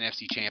since the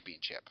NFC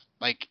Championship.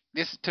 Like,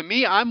 this, to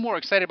me, I'm more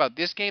excited about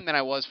this game than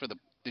I was for the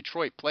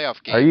Detroit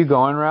playoff game. Are you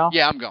going, Ralph?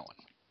 Yeah, I'm going.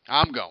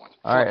 All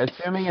right,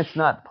 assuming it's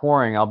not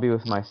pouring, I'll be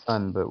with my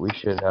son, but we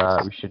should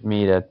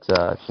meet at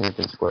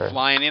Champion Square.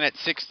 Flying in at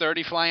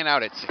 6:30, flying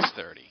out at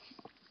 6:30.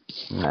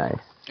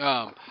 Nice.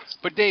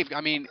 But Dave,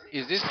 I mean,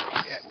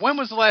 when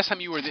was the last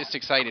time you were this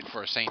excited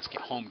for a Saints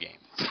home game?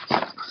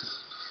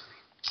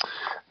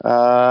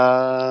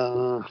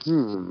 And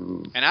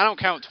I don't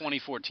count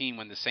 2014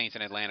 when the Saints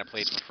and Atlanta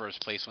played for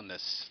first place, when the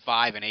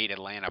 5-8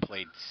 Atlanta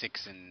played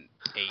 6-8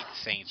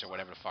 Saints or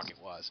whatever the fuck it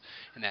was.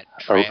 And that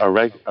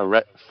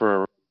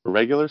for a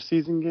regular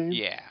season game?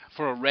 Yeah,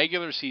 for a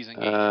regular season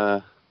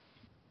game.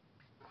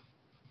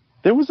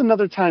 There was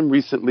another time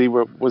recently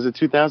where, was it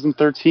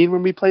 2013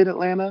 when we played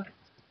Atlanta?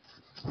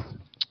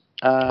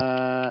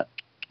 Or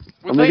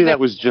maybe that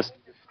was just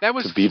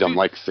to beat them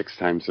like 6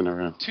 times in a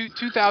row.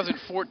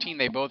 2014,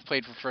 they both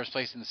played for first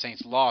place and the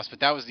Saints lost, but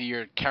that was the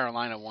year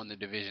Carolina won the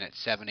division at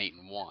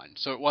 7-8-1.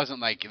 So it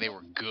wasn't like they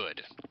were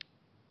good.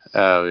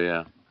 Oh,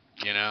 yeah.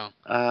 You know?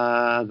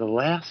 The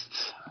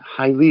last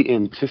highly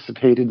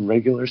anticipated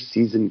regular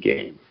season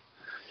game.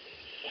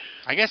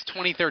 I guess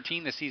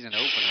 2013, the season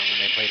opener, when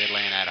they played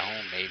Atlanta at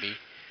home, maybe.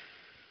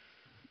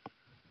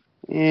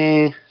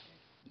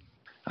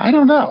 I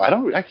don't know. I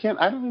don't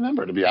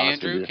remember, to be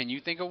honest with you. Andrew, can you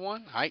think of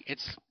one?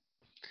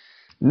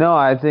 No,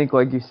 I think,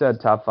 like you said,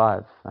 top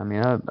 5. I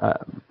mean, I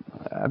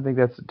think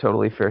that's a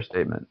totally fair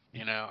statement.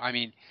 You know, I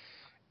mean,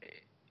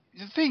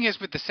 the thing is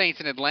with the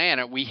Saints in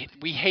Atlanta, we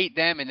hate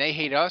them and they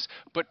hate us,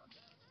 but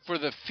for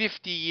the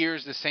 50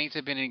 years the Saints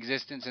have been in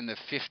existence and the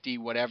 50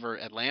 whatever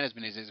Atlanta's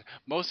been in existence,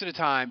 most of the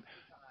time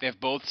They've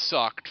both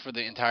sucked for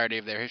the entirety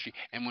of their history.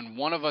 And when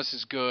one of us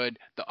is good,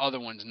 the other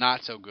one's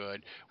not so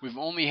good. We've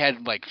only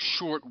had like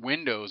short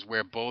windows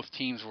where both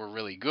teams were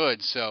really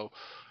good. So,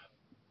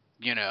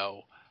 you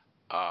know,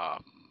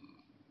 um,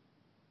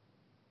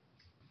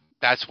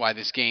 that's why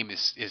this game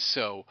is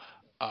so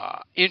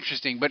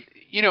interesting. But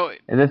you know,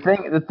 And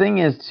the thing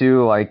is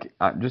too, like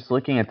just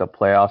looking at the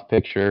playoff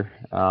picture,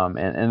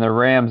 and the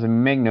Rams.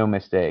 And make no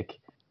mistake,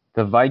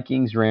 the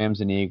Vikings,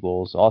 Rams, and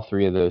Eagles, all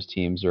three of those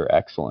teams are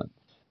excellent,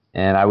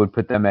 and I would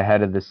put them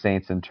ahead of the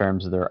Saints in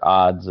terms of their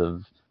odds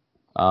of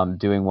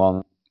doing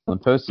well in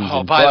the postseason.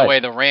 oh, by the way,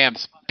 the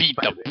Rams beat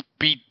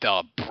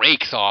the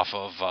brakes off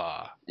of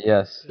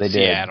yes, they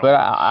Seattle. did. But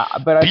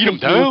I Beat 'em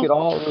think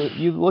down.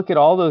 you look at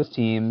all those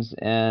teams,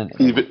 and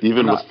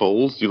Even with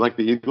Foles, do you like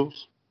the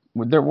Eagles?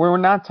 we're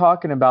not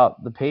talking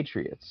about the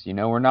Patriots.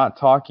 We're not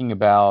talking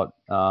about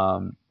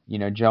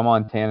Joe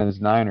Montana's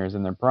Niners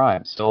in their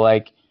prime. So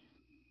like,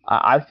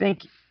 I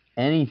think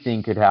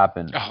anything could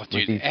happen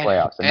with these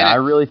playoffs. And I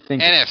really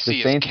think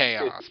NFC is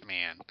chaos,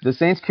 man. The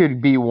Saints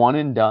could be one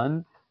and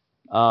done.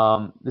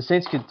 The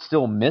Saints could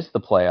still miss the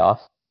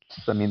playoffs.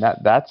 I mean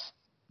that's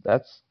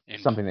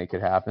something that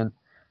could happen.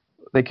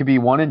 They could be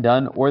one and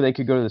done, or they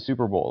could go to the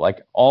Super Bowl.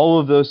 Like all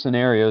of those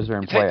scenarios are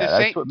in play.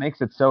 That's what makes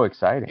it so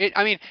exciting.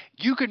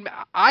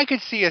 I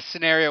could see a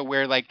scenario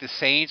where like the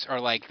Saints are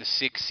like the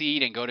 6th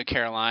seed and go to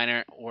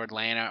Carolina or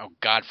Atlanta, or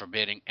God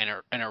forbid, and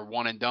are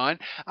one and done.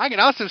 I can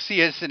also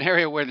see a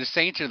scenario where the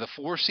Saints are the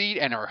 4th seed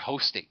and are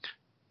hosting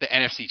the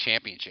NFC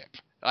Championship.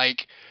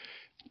 Like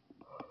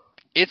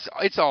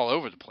it's all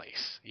over the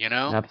place,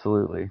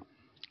 Absolutely.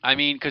 I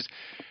mean, because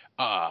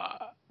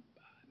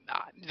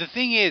the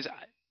thing is,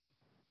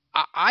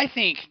 I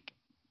think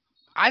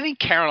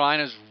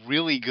Carolina's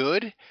really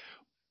good,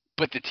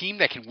 but the team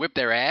that can whip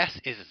their ass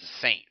is the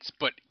Saints.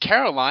 But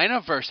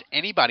Carolina versus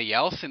anybody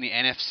else in the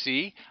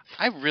NFC,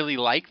 I really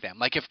like them.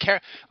 Like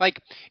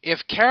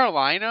if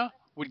Carolina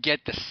would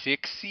get the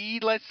 6th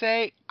seed, let's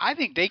say, I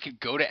think they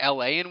could go to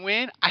LA and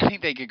win. I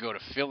think they could go to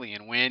Philly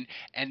and win,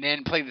 and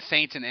then play the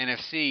Saints in the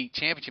NFC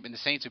Championship, and the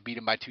Saints would beat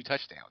them by 2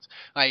 touchdowns.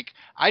 Like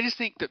I just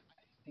think that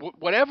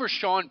whatever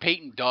Sean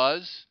Payton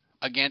does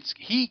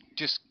he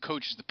just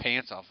coaches the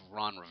pants off of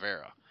Ron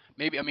Rivera.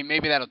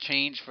 Maybe that'll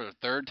change for the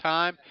 3rd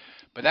time,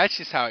 but that's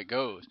just how it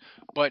goes.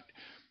 But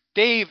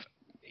Dave,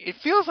 it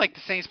feels like the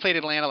Saints played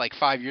Atlanta like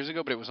 5 years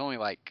ago, but it was only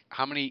like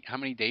how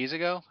many days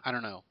ago? I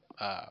don't know,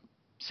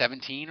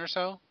 17 or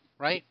so,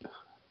 right?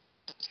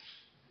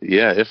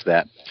 Yeah, if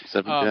that.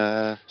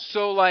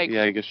 So like,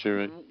 yeah, I guess you're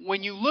right.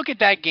 When you look at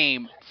that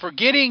game,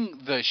 forgetting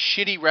the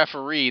shitty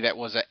referee that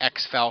was an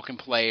ex-Falcon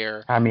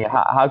player. I mean,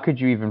 how could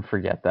you even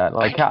forget that?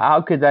 Like,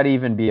 how could that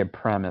even be a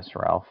premise,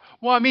 Ralph?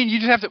 Well, I mean, you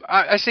just have to.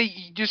 I say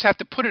you just have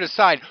to put it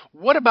aside.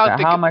 What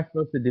about how am I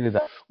supposed to do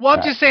that? Well,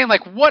 I'm just saying,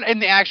 like, what in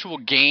the actual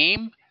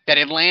game that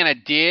Atlanta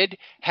did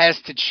has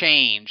to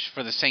change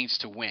for the Saints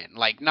to win.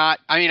 Like, not.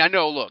 I mean, I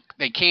know. Look,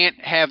 they can't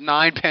have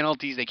 9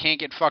 penalties. They can't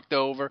get fucked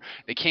over.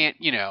 They can't,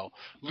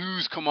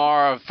 lose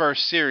Kamara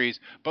first series.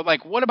 But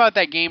like, what about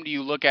that game? Do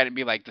you look at it and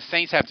be like, the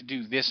Saints have to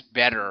do this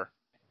better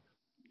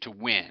to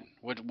win?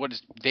 What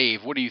is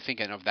Dave? What are you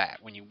thinking of that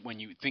when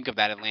you think of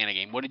that Atlanta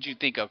game? What did you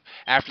think of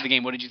after the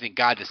game? What did you think?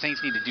 God, the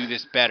Saints need to do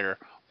this better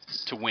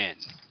to win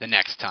the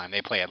next time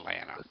they play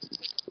Atlanta.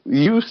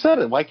 You said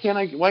it. Why can't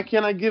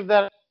I give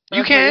that?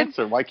 You can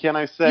answer. Why can't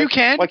I say? You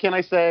can. Why can't I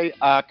say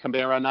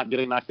Kamara not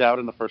getting knocked out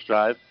in the first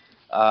drive,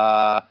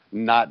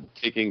 not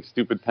taking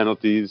stupid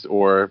penalties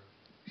or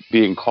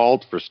being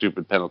called for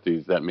stupid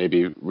penalties that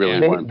maybe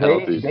really weren't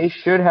penalties. They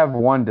should have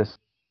won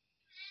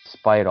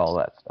despite all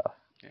that stuff.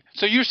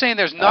 So you're saying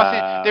there's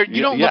nothing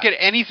you don't look at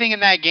anything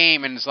in that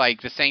game and it's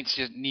like the Saints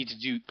just need to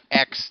do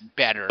X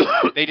better.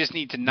 They just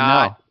need to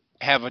not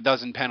have a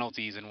dozen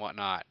penalties and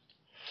whatnot.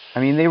 I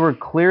mean, they were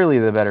clearly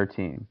the better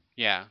team.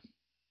 Yeah.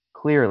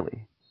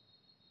 Clearly.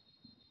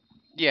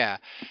 Yeah.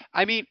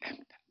 I mean,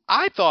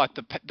 I thought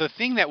the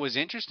thing that was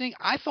interesting,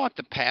 I thought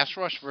the pass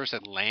rush versus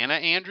Atlanta,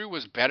 Andrew,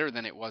 was better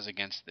than it was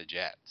against the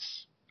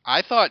Jets.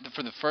 I thought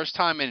for the first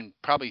time in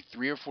probably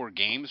 3 or 4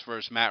 games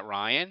versus Matt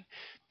Ryan,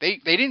 he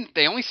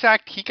only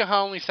sacked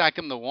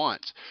him the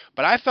once,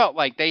 but I felt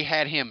like they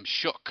had him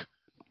shook.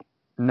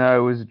 No,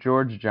 it was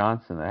George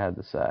Johnson that had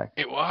the sack.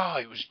 I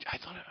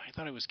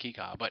thought it was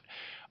Kika, but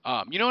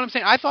you know what I'm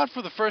saying? I thought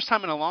for the first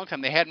time in a long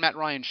time they had Matt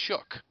Ryan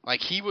shook.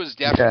 Like he was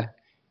definitely. Yeah.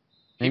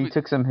 He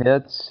took some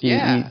hits. He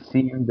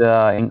seemed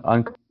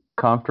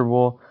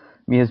uncomfortable.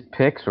 I mean, his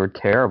picks were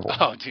terrible.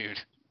 Oh, dude.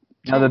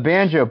 Now the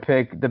banjo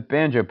pick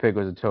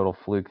was a total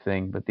fluke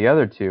thing, but the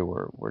other two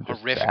were just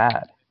horrific.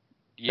 Bad.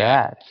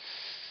 Yeah.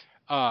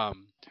 Bad.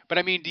 But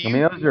I mean,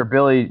 those are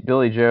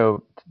Billy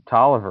Joe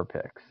Tolliver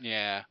picks.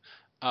 Yeah.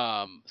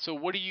 So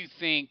what do you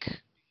think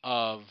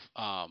of?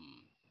 I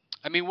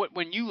mean,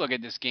 when you look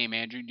at this game,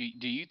 Andrew,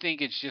 do you think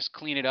it's just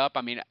clean it up?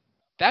 I mean,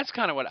 that's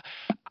kind of what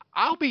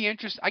I'll be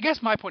interested. I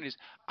guess my point is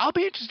I'll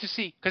be interested to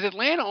see because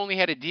Atlanta only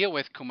had to deal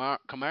with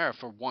Kamara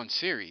for 1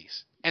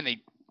 series, and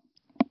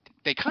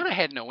they kind of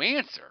had no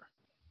answer,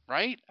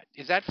 right?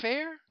 Is that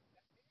fair?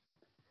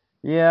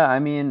 Yeah, I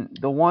mean,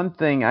 the one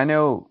thing I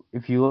know,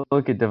 if you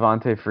look at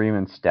Devontae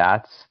Freeman's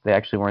stats, they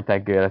actually weren't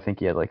that good. I think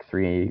he had like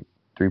 3.8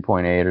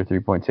 or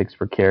 3.6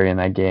 per carry in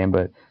that game,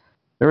 but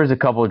there was a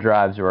couple of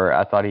drives where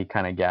I thought he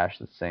kind of gashed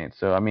the Saints.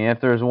 So, I mean,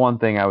 if there's one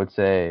thing I would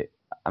say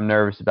I'm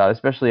nervous about,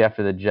 especially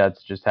after the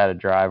Jets just had a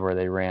drive where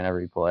they ran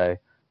every play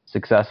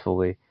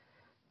successfully,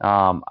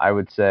 I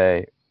would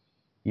say,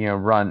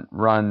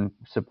 run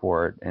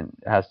support and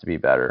has to be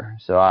better.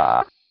 So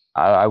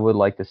I would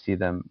like to see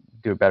them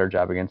do a better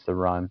job against the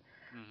run.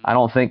 I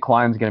don't think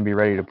Klein's going to be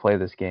ready to play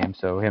this game,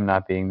 so him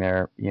not being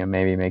there,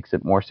 maybe makes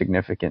it more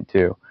significant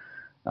too.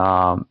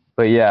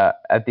 But yeah,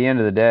 at the end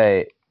of the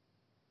day,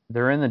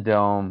 they're in the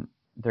dome.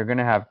 They're going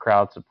to have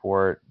crowd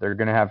support. They're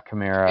going to have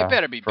Kamara It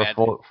better be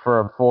for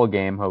a full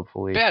game,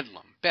 hopefully.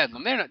 Bedlam.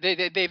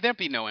 There'll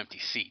be no empty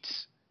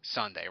seats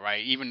Sunday,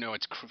 right? Even though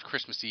it's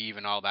Christmas Eve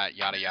and all that,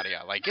 yada yada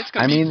yada. Like it's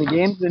gonna. The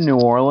game's in New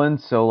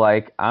Orleans, so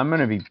like I'm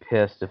gonna be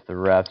pissed if the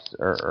refs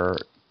are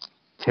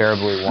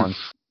terribly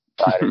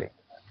one-sided.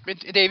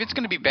 Dave, it's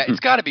gonna be it's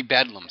got to be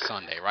Bedlam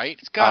Sunday, right?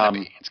 It's gotta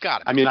be. It's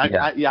gotta be.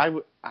 I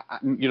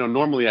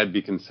normally I'd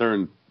be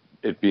concerned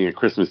it being a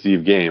Christmas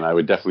Eve game. I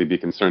would definitely be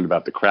concerned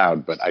about the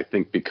crowd, but I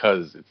think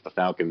because it's the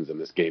Falcons and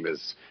this game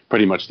is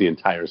pretty much the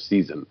entire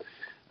season,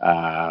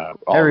 all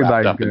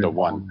wrapped up into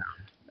one.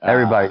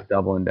 Everybody's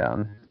doubling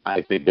down.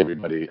 I think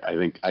everybody.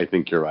 I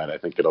think you're right. I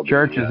think it'll.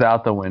 Church is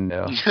out the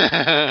window.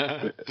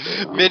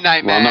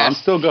 Midnight mass. Well, no, I'm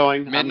still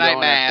going. Midnight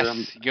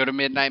mass. Go to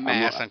midnight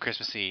mass on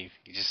Christmas Eve.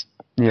 You just.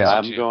 Yeah.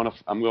 I'm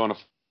going to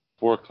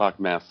 4:00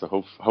 mass.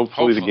 So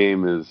hopefully the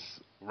game is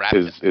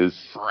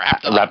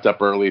wrapped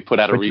up early. Put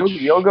out of reach.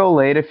 You'll go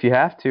late if you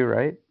have to,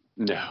 right?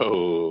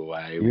 No,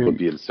 I would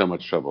be in so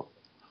much trouble.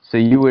 So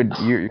you're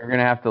gonna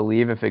have to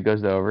leave if it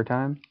goes to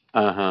overtime.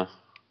 Oh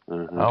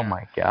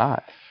my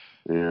God.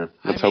 Yeah,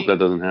 let's hope that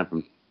doesn't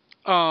happen.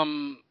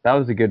 That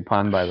was a good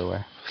pun, by the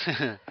way.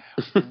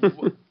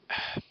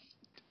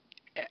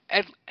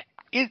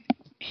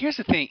 Here's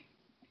the thing,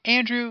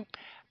 Andrew.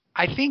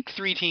 I think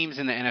 3 teams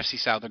in the NFC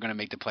South are going to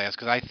make the playoffs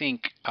because I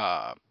think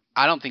I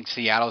don't think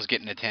Seattle's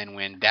getting a 10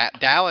 win.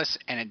 Dallas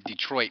and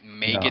Detroit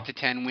may get to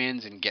 10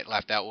 wins and get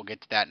left out. We'll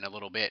get to that in a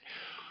little bit,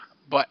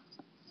 but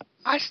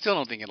I still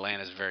don't think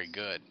Atlanta's very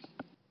good.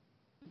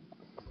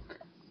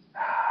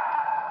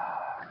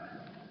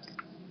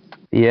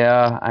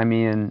 Yeah, I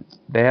mean,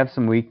 they have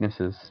some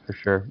weaknesses for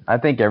sure. I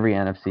think every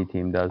NFC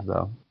team does,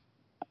 though.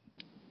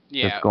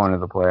 Yeah, that's going to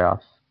the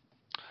playoffs.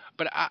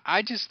 But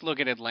I just look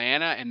at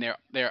Atlanta and their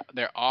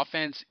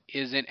offense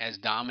isn't as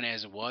dominant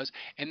as it was,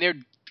 and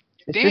it's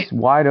just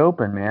wide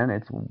open, man.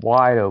 It's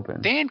wide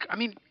open.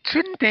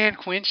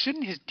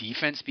 Shouldn't his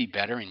defense be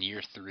better in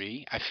year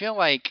 3? I feel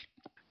like,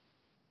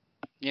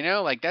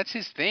 like that's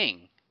his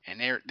thing, and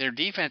their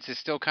defense is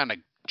still kind of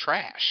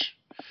trash.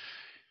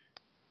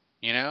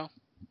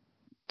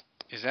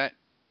 Is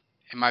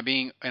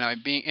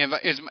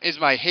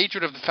my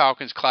hatred of the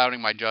Falcons clouding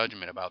my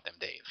judgment about them,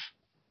 Dave?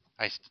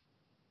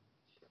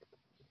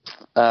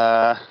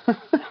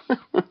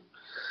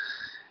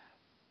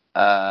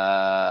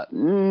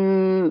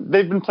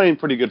 They've been playing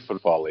pretty good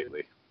football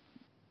lately.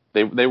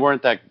 They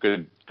weren't that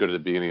good at the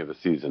beginning of the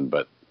season,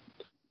 but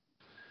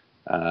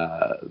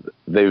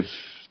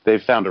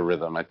they've found a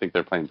rhythm. I think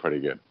they're playing pretty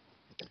good.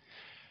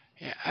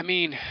 Yeah, I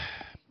mean,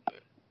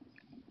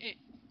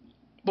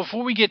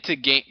 before we get to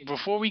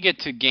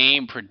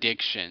game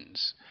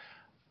predictions,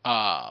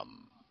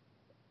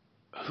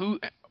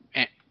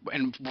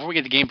 and before we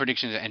get to game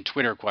predictions and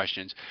Twitter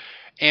questions,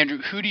 Andrew,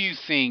 who do you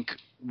think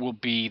will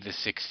be the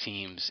 6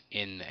 teams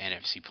in the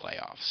NFC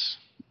playoffs?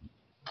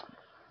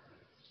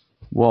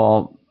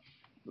 Well,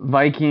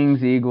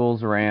 Vikings,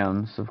 Eagles,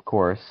 Rams, of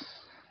course.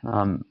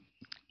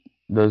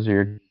 Those are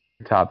your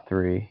top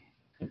 3.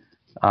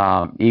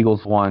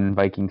 Eagles 1,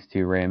 Vikings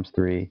 2, Rams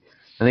 3.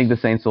 I think the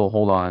Saints will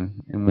hold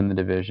on and win the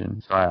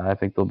division. So I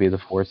think they'll be the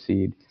 4th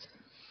seed.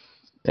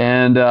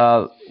 And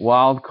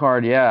wild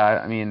card,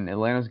 yeah. I mean,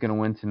 Atlanta's going to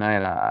win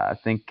tonight. I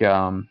think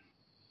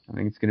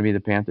it's going to be the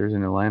Panthers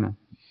in Atlanta.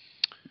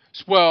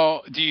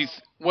 Well,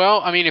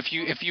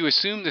 if you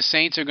assume the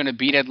Saints are going to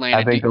beat Atlanta,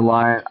 I think the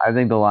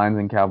Lions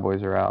and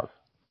Cowboys are out.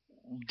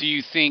 Do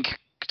you think?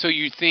 So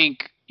you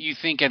think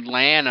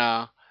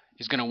Atlanta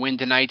is going to win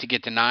tonight to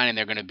get to 9, and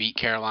they're going to beat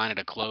Carolina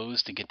to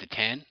close to get to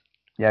 10?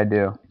 Yeah,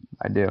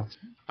 I do.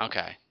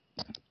 Okay.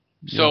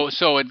 So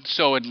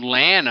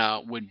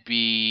Atlanta would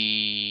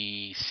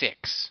be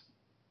 6.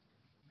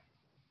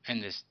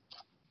 And this.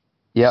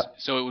 Yep.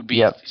 So it would be.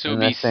 Yep. So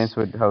and the Saints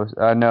would host.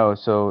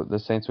 So the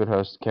Saints would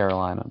host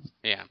Carolina.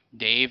 Yeah.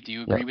 Dave, do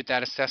you agree with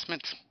that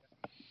assessment?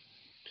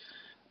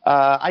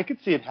 I could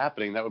see it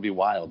happening. That would be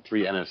wild.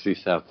 3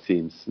 NFC South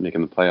teams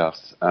making the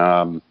playoffs.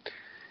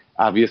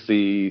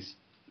 Obviously,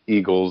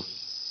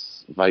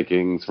 Eagles,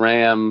 Vikings,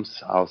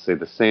 Rams. I'll say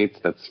the Saints.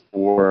 That's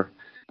 4.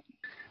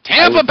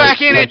 Tampa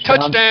back in it.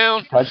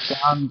 Touchdown.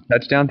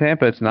 Touchdown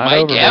Tampa. It's not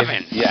Mike over.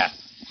 Evans. Baby. Yes.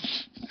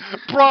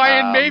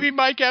 Brian, maybe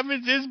Mike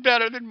Evans is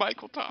better than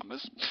Michael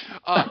Thomas.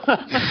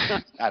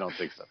 I don't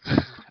think so.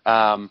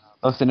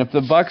 Listen, if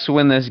the Bucs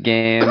win this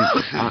game,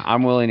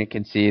 I'm willing to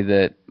concede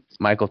that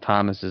Michael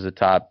Thomas is a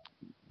top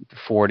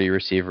 40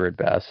 receiver at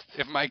best.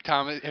 If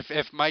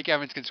Mike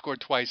Evans can score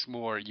twice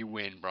more, you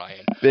win,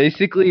 Brian.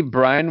 Basically,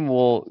 Brian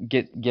will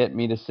get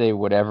me to say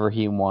whatever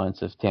he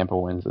wants if Tampa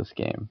wins this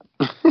game.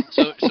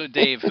 So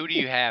Dave, who do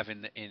you have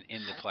in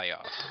the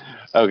playoffs?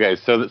 Okay,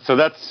 so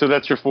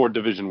that's your 4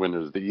 division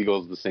winners: the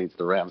Eagles, the Saints,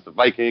 the Rams, the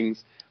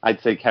Vikings. I'd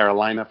say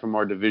Carolina from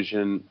our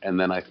division, and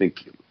then I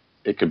think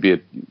it could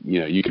be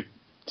you could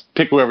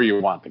pick whoever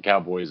you want, the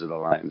Cowboys or the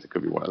Lions. It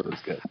could be one of those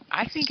guys.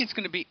 I think it's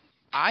going to be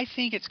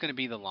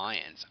the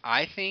Lions.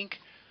 I think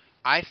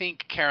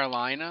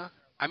Carolina.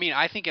 I mean,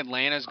 I think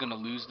Atlanta's going to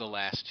lose the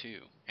last 2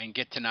 and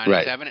get to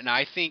 9-7, and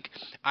I think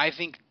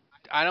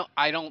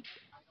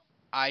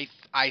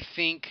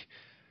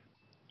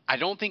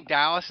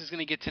Dallas is going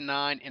to get to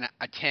 9 and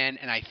 10,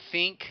 and I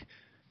think.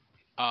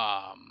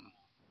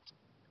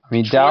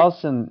 Detroit,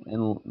 Dallas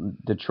and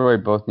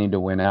Detroit both need to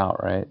win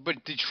out, right?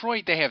 But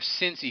Detroit, they have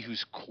Cincy,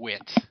 who's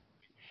quit,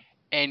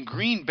 and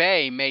Green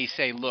Bay may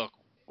say, "Look,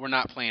 we're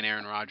not playing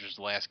Aaron Rodgers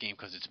the last game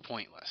because it's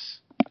pointless."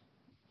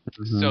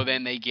 Mm-hmm. So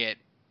then they get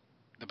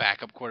the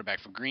backup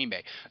quarterback for Green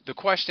Bay. The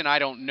question I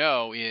don't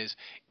know is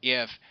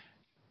if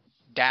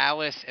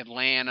Dallas,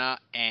 Atlanta,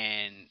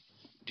 and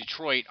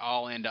Detroit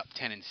all end up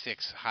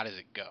 10-6, how does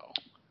it go?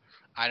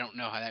 I don't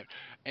know how that.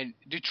 And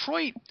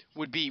Detroit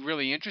would be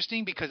really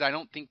interesting because I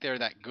don't think they're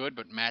that good,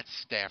 but Matt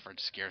Stafford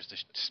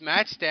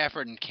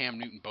and Cam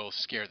Newton both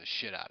scare the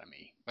shit out of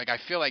me. Like, I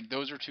feel like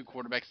those are 2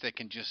 quarterbacks that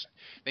can just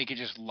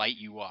light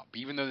you up.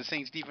 Even though the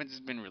Saints defense has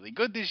been really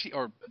good this year,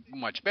 or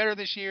much better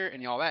this year,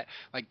 and all that,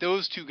 like,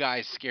 those 2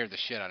 guys scare the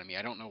shit out of me.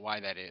 I don't know why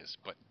that is,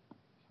 but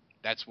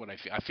that's what I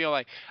feel. I feel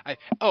like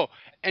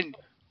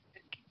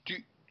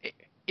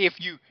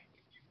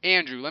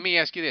Andrew, let me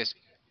ask you this.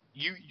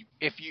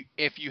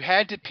 If you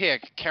had to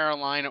pick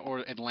Carolina or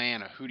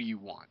Atlanta, who do you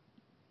want?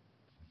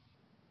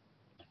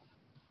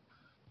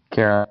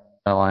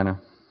 Carolina.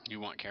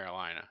 You want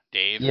Carolina,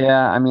 Dave?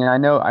 Yeah, I mean, I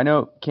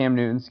know Cam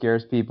Newton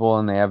scares people,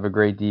 and they have a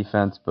great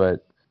defense,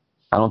 but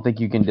I don't think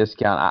you can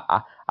discount.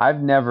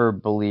 I've never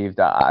believed.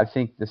 I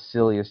think the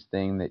silliest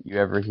thing that you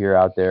ever hear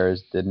out there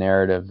is the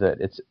narrative that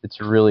it's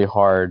really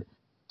hard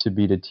to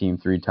beat a team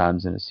 3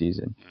 times in a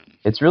season.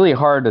 It's really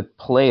hard to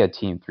play a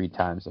team 3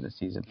 times in a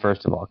season,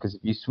 first of all, because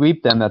if you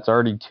sweep them, that's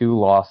already 2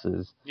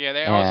 losses. Yeah,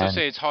 they also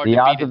say it's hard to beat.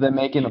 The odds of them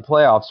making the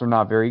playoffs are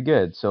not very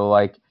good. So,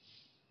 like,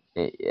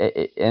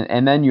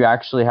 and then you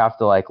actually have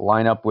to, like,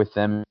 line up with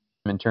them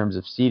in terms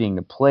of seeding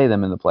to play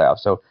them in the playoffs.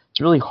 So it's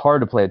really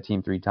hard to play a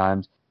team 3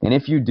 times. And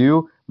if you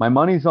do, my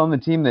money's on the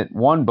team that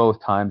won both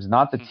times,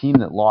 not the team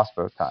that lost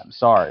both times.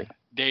 Sorry.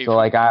 Dave, so,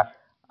 like,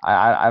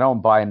 I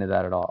don't buy into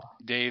that at all.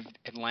 Dave,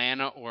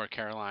 Atlanta or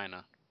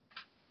Carolina?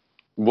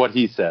 What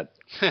he said.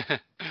 All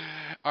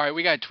right,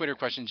 we got Twitter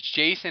questions.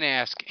 Jason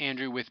asked,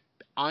 Andrew, with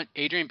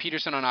Adrian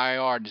Peterson on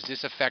IR, does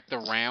this affect the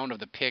round of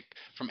the pick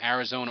from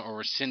Arizona or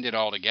rescind it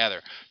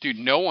altogether? Dude,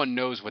 no one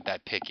knows what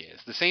that pick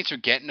is. The Saints are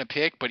getting a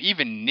pick, but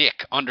even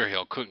Nick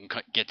Underhill couldn't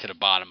get to the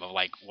bottom of,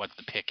 like, what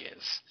the pick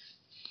is.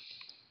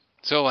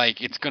 So, like,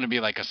 it's going to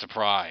be like a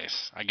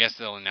surprise. I guess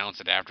they'll announce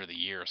it after the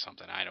year or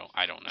something. I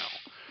don't know.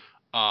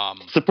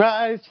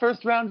 Surprise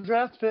first round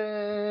draft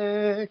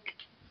pick.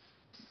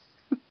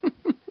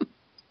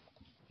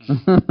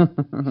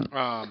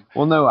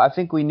 Well, no, I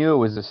think we knew it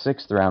was a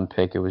 6th round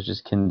pick. It was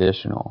just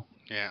conditional.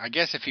 Yeah, I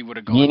guess if he would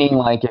have gone. Meaning,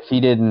 like, if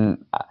he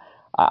didn't,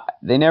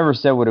 they never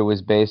said what it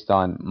was based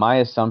on. My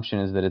assumption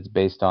is that it's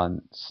based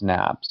on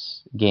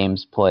snaps,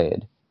 games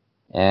played,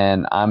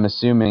 and I'm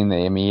assuming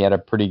that he had a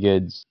pretty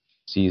good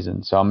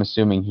season, so I'm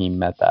assuming he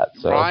met that.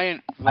 So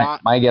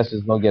my guess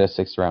is they'll get a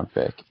 6th round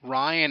pick.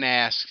 Ryan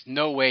asks,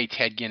 "No way,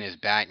 Ted Ginn is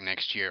back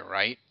next year,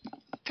 right?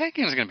 Ted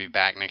Ginn's going to be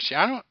back next year.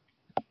 I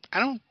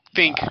don't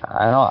think.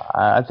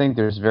 I think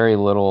there's very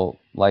little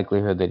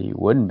likelihood that he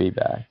wouldn't be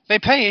back. They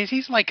pay.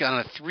 He's like on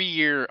a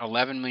 3-year,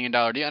 $11 million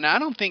deal, and I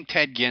don't think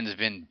Ted Ginn's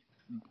been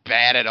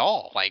bad at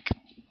all. Like,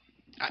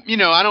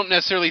 I don't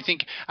necessarily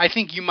think. I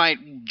think you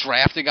might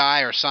draft a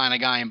guy or sign a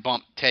guy and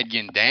bump Ted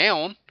Ginn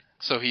down,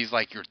 so he's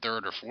like your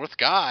 3rd or 4th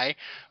guy.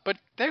 But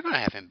they're going to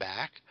have him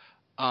back.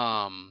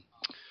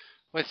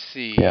 Let's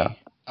see. Yeah.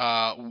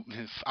 I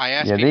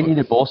asked. Yeah, they need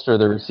to bolster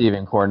the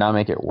receiving core, not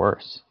make it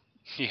worse.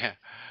 Yeah.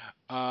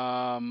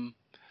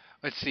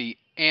 Let's see.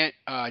 And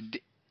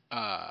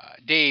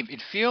Dave,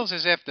 it feels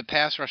as if the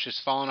pass rush has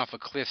fallen off a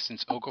cliff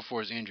since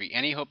Okafor's injury.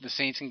 Any hope the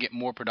Saints can get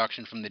more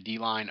production from the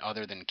D-line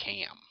other than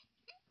Cam?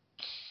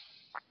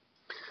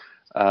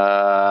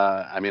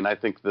 I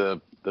think the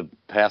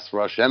pass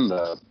rush and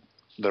the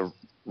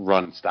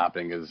run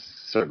stopping is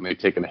certainly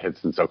taken a hit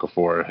since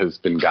Okafor has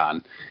been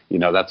gone.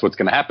 That's what's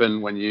going to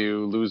happen when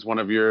you lose one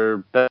of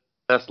your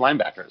best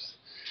linebackers.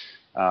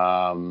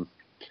 I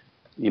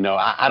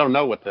don't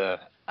know what the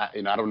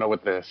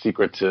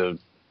secret to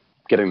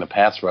getting the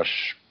pass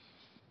rush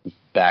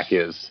back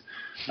is.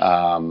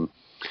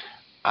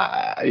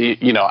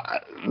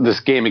 This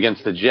game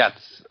against the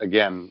Jets,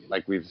 again,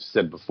 like we've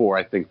said before,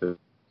 I don't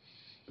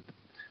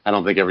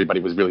think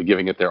everybody was really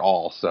giving it their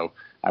all. So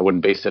I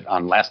wouldn't base it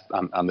on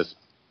this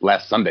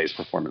last Sunday's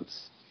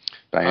performance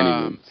by any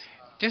means.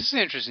 This is an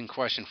interesting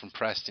question from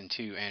Preston,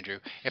 too, Andrew.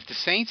 If the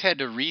Saints had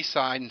to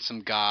re-sign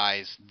some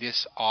guys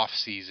this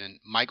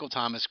offseason, Michael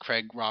Thomas,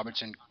 Craig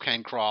Robertson,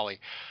 Ken Crawley,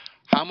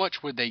 how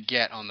much would they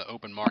get on the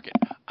open market?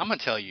 I'm going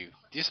to tell you,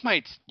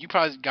 you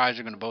probably guys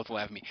are going to both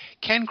laugh at me.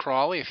 Ken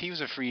Crawley, if he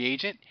was a free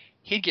agent,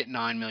 he'd get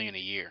 $9 million a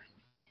year.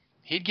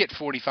 He'd get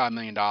 $45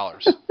 million.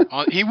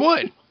 He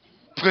would.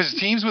 Because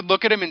teams would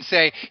look at him and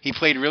say, he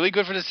played really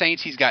good for the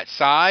Saints. He's got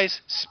size,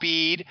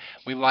 speed.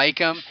 We like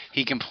him.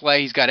 He can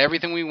play. He's got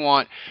everything we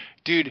want.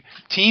 Dude,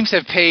 teams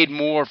have paid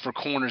more for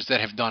corners that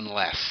have done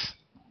less.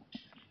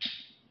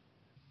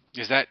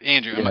 Is that,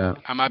 Andrew,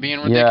 am I being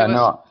ridiculous? Yeah,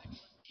 no.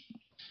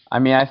 I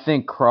mean, I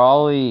think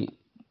Crawley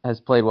has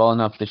played well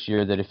enough this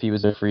year that if he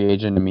was a free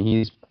agent,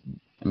 he's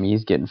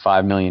getting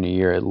 $5 million a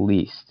year at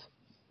least.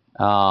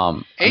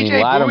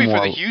 AJ Bowie for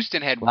the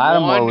Houston had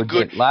Lattimore would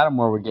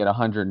get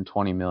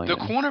 $120 million.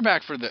 The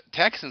cornerback for the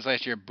Texans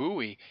last year,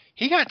 Bowie,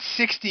 he got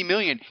 $60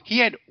 million. He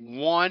had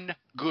one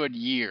good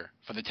year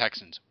for the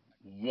Texans.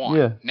 One.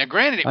 Yeah. Now,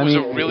 granted, it was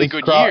a really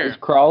good year. Is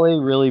Crawley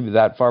really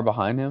that far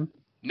behind him?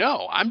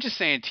 No, I'm just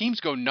saying teams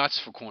go nuts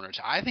for corners.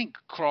 I think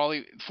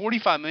Crawley,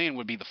 $45 million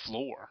would be the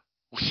floor,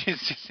 which is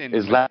just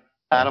Is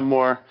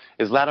Lattimore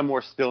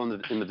still in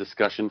the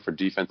discussion for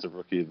Defensive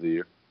Rookie of the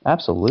Year?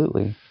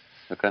 Absolutely.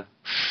 Okay.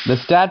 The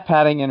stat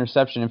padding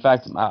interception. In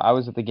fact, I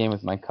was at the game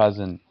with my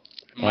cousin,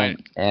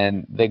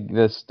 and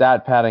the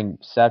stat padding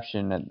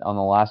exception on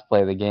the last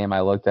play of the game.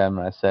 I looked at him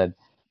and I said,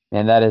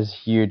 "Man, that is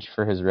huge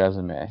for his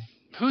resume."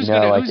 At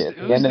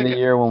the end of the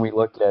year when we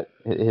looked at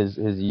his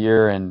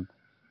year, and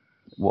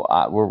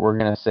we're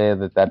gonna say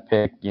that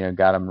pick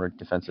got him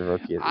Defensive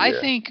Rookie of the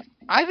Year.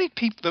 I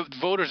think the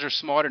voters are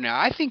smarter now.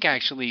 I think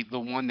actually the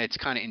one that's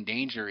kind of in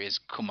danger is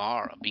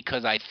Kamara,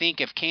 because I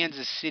think if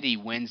Kansas City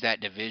wins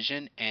that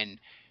division and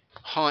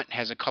Hunt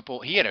has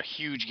he had a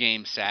huge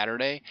game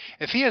Saturday.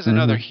 If he has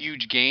another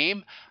huge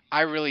game,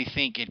 I really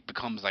think it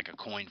becomes like a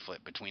coin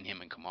flip between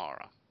him and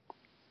Kamara.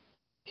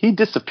 He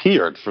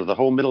disappeared for the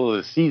whole middle of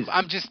the season.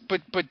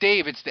 But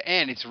Dave, it's the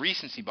end. It's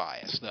recency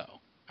bias, though.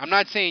 I'm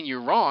not saying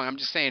you're wrong. I'm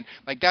just saying,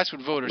 that's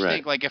what voters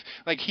think. Like, if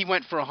he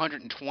went for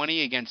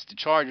 120 against the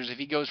Chargers, if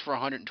he goes for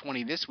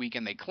 120 this week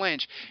and they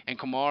clinch, and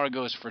Kamara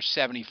goes for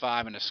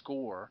 75 and a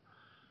score,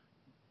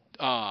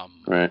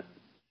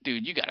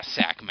 dude, you got to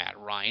sack Matt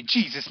Ryan.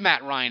 Jesus,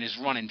 Matt Ryan is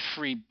running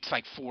free. It's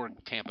like 4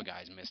 Tampa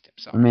guys missed him.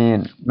 So. I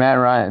mean, Matt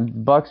Ryan,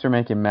 Bucks are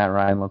making Matt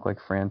Ryan look like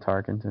Fran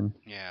Tarkenton.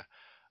 Yeah.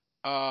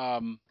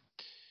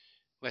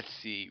 Let's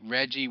see.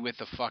 Reggie with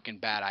the fucking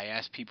bat. I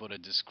asked people to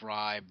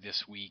describe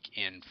this week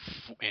in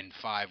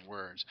 5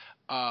 words.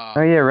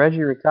 Reggie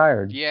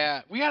retired.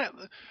 Yeah,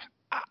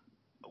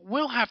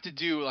 we'll have to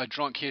do a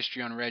drunk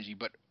history on Reggie,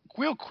 but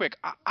real quick,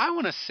 I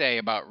want to say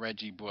about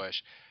Reggie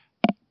Bush,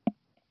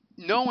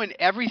 knowing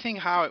everything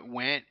how it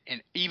went,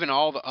 and even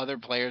all the other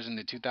players in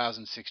the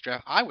 2006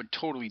 draft, I would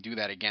totally do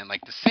that again.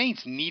 Like, the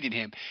Saints needed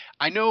him.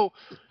 I know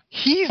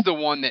he's the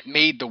one that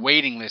made the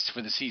waiting list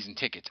for the season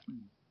tickets.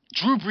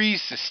 Drew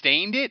Brees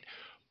sustained it,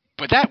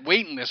 but that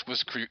waiting list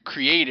was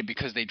created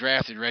because they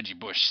drafted Reggie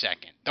Bush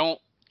second. Don't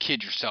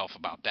kid yourself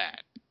about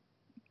that.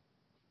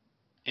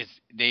 Is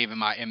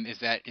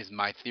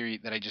my theory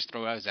that I just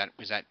throw out?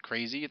 Is that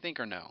crazy? You think,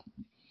 or no?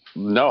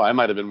 No, I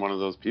might have been one of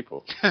those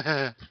people.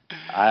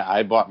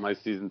 I bought my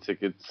season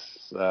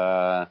tickets.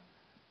 I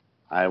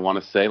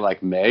want to say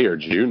like May or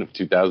June of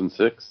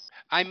 2006.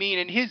 I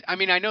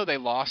know they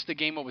lost the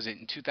game. What was it,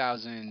 in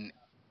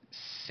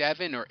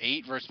 2007 or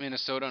 8 versus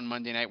Minnesota on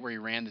Monday night, where he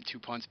ran the 2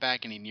 punts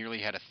back and he nearly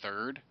had a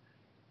third?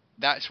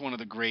 That's one of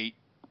the great,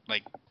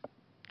 I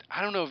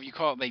don't know if you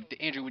call it,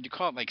 Andrew, would you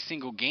call it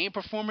single game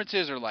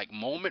performances or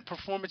moment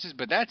performances?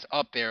 But that's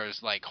up there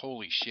as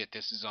holy shit,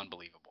 this is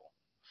unbelievable.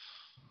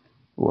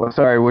 Well,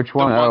 sorry, which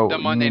one? The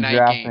Monday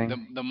night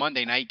game. The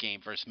Monday night game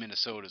versus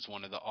Minnesota is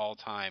one of the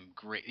all-time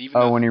great.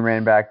 When he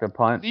ran back the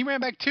punt? He ran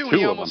back 2 and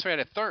he almost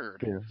ran a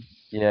third.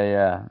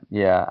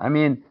 Yeah. I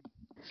mean,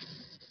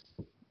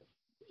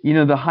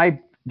 the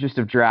hype just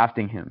of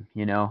drafting him,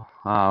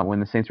 when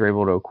the Saints were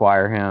able to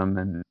acquire him,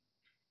 and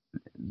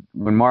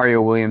when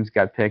Mario Williams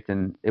got picked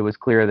and it was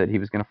clear that he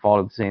was going to fall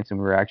to the Saints and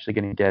we were actually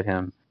going to get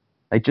him,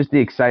 just the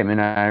excitement.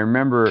 I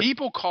remember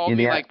people called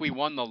me like we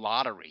won the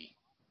lottery.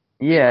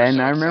 Yeah,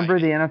 and I remember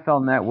the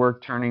NFL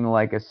Network turning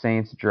like a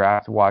Saints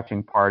draft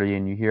watching party,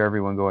 and you hear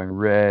everyone going,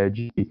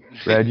 Reggie,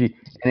 and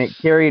it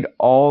carried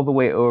all the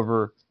way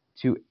over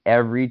to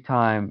every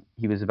time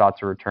he was about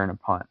to return a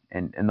punt.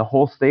 And the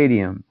whole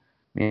stadium,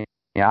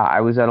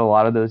 I was at a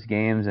lot of those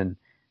games, and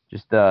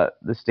just the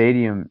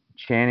stadium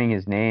chanting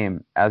his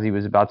name as he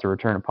was about to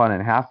return a punt.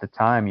 And half the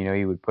time,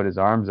 he would put his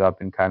arms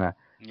up and kind of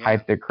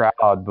hype the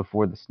crowd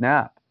before the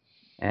snap.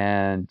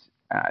 And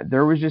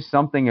there was just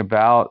something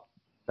about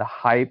the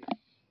hype.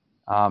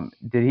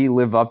 Did he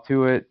live up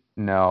to it?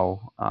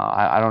 No.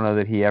 I don't know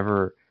that he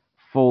ever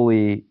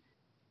fully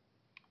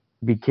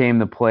became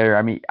the player.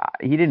 I mean,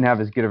 he didn't have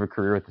as good of a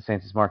career with the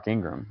Saints as Mark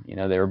Ingram.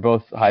 They were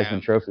both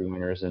Heisman Trophy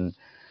winners, and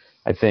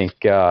I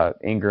think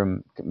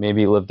Ingram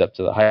maybe lived up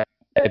to the hype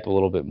a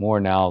little bit more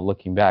now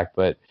looking back.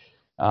 But,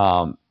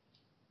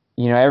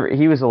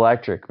 he was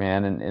electric,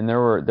 man, and there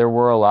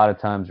were a lot of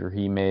times where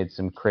he made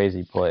some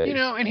crazy plays.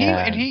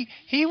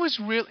 He was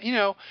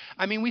real.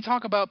 I mean, we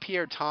talk about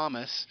Pierre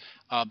Thomas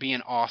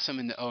being awesome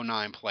in the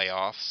 '09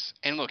 playoffs,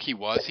 and look, he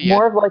was.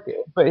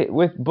 But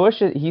with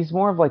Bush, he's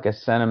more of like a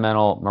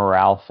sentimental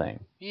morale thing.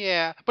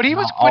 Yeah, but he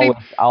was.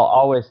 I'll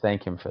always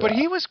thank him for that. But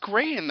he was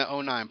great in the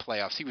 '09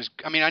 playoffs. He was.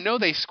 I mean, I know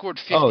they scored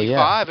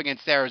 55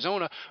 against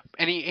Arizona,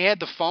 and he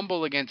had the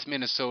fumble against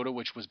Minnesota,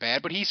 which was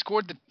bad. But he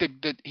scored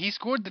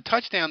the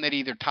touchdown that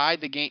either tied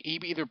the game. He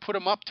either put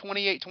him up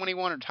 28-21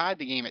 or tied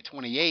the game at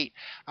 28.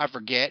 I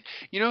forget.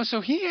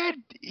 So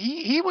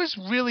he was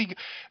really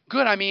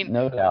good. I mean,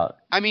 no doubt.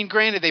 I mean,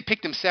 granted, they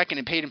picked him second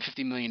and paid him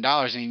 $50 million,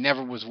 and he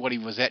never was what he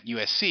was at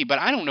USC. But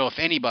I don't know if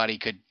anybody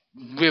could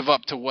live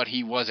up to what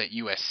he was at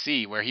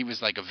USC, where he was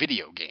like a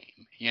video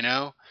game,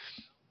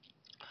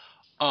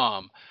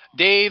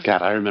 Dave.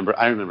 God, I remember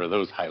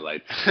those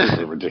highlights. Those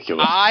were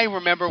ridiculous. I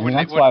remember when.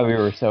 That's why we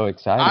were so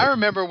excited. I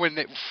remember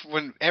when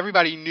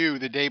everybody knew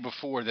the day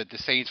before that the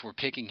Saints were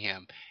picking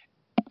him.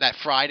 That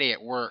Friday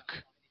at work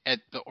at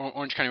the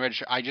Orange County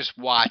Register, I just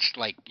watched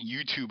like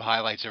YouTube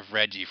highlights of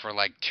Reggie for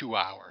like 2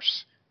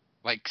 hours,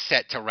 like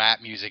set to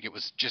rap music. It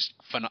was just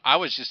fun.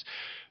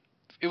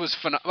 It was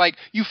fun. Like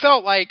you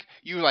felt like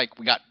we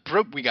got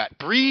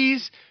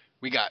Breeze,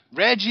 we got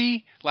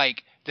Reggie.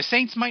 Like the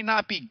Saints might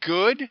not be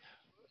good,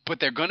 but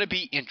they're gonna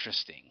be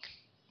interesting,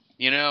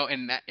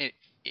 And that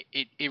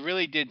it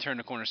really did turn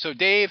the corner. So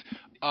Dave,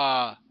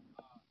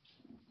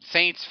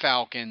 Saints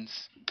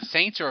Falcons.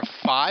 Saints are a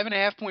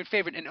 5.5-point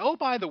favorite. And oh,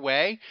 by the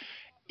way,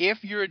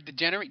 if you're a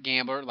degenerate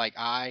gambler like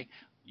I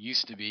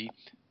used to be,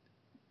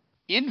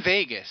 in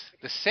Vegas,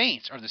 the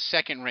Saints are the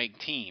second-ranked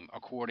team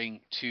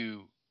according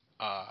to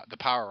the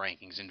power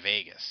rankings in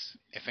Vegas,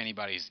 if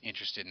anybody's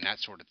interested in that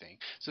sort of thing.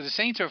 So the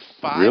Saints are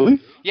 5.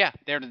 Really? Yeah,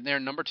 they're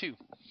number 2.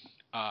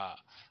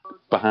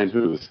 Behind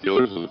who? The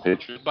Steelers or the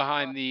Patriots?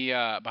 Behind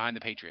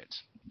the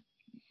Patriots.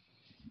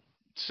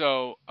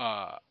 So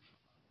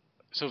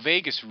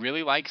Vegas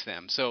really likes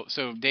them. So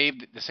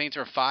Dave, the Saints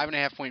are a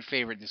 5.5-point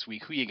favorite this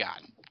week. Who you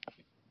got?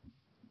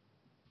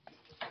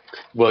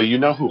 Well, you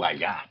know who I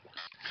got.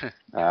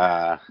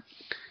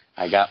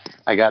 I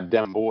got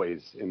them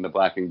boys in the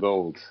black and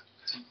gold.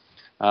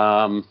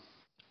 It's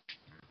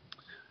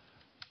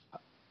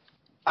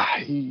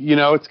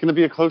going to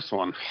be a close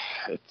one.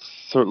 It's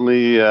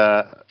certainly,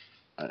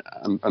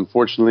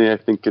 unfortunately, I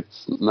think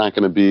it's not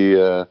going to be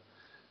a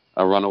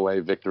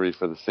runaway victory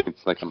for the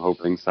Saints like I'm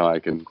hoping, so I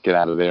can get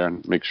out of there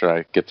and make sure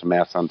I get to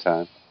Mass on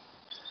time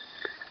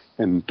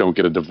and don't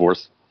get a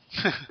divorce.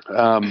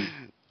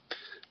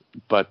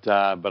 But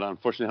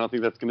unfortunately, I don't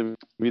think that's going to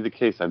be the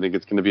case. I think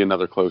it's going to be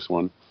another close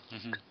one.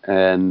 Mm-hmm.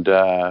 And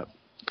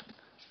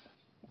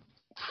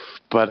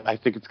but I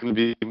think it's going to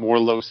be more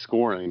low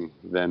scoring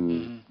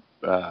than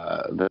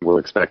we're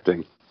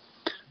expecting.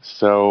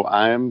 So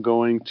I'm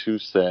going to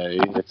say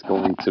it's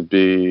going to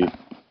be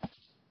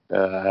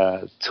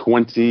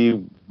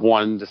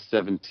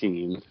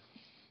 21-17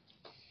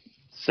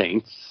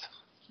 Saints,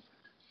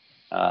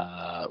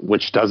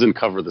 which doesn't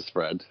cover the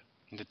spread.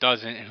 It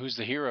doesn't. Who's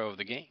the hero of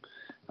the game?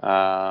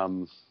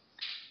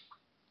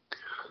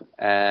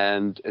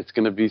 And it's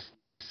going to be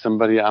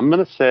somebody. I'm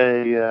going to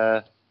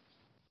say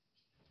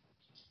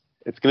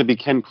it's going to be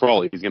Ken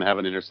Crawley. He's going to have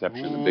an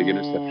interception, a big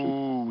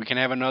interception. We can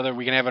have another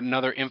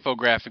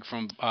infographic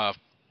from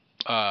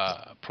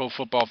Pro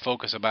Football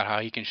Focus about how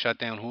he can shut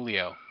down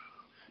Julio.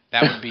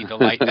 That would be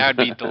That would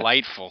be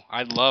delightful.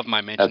 I'd love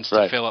my mentions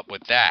to fill up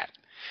with that.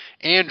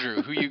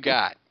 Andrew, who you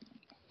got?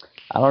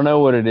 I don't know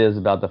what it is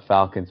about the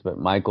Falcons, but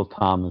Michael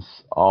Thomas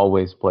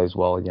always plays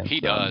well against them.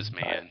 He does,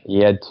 man. He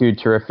had 2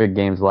 terrific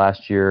games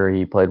last year.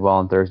 He played well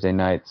on Thursday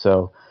night.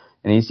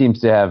 And he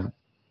seems to have,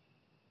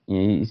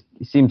 he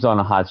seems on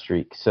a hot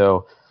streak.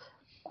 So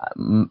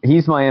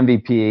he's my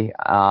MVP.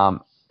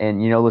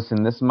 And,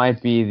 listen, this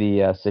might be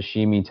the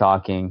sashimi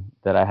talking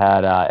that I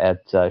had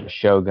at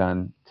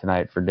Shogun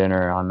tonight for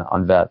dinner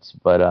on Vets.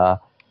 But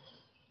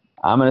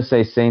I'm going to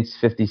say Saints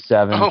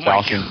 57,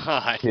 Falcons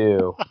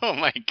 2. Oh,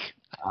 my God.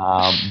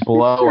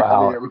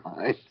 Blowout.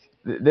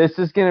 This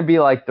is going to be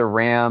like the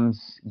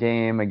Rams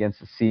game against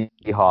the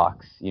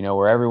Seahawks,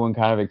 where everyone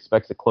kind of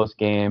expects a close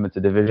game. It's a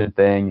division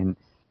thing, and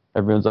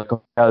everyone's like,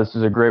 oh, this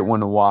is a great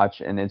one to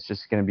watch. And it's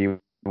just going to be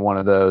one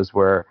of those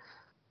where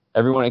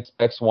everyone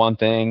expects one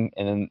thing,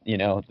 and then,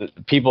 the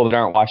people that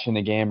aren't watching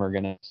the game are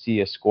going to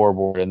see a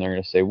scoreboard, and they're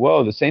going to say,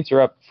 whoa, the Saints are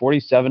up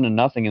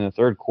 47-0 in the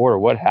third quarter.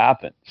 What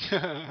happened?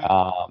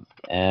 The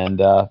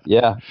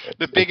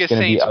biggest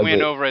Saints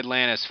win over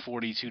Atlanta is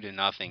 42-0 in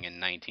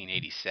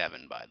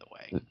 1987, by the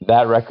way.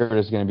 That record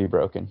is going to be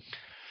broken.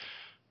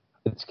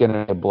 It's going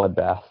to be a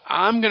bloodbath.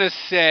 I'm going to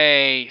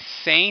say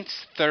Saints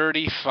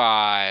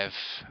 35,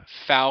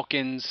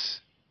 Falcons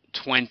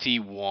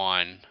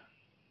 21.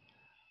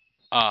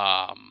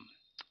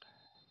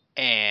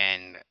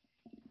 And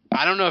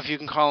I don't know if you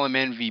can call him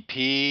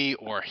MVP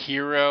or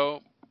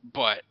hero,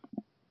 but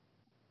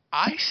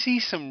I see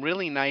some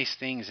really nice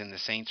things in the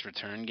Saints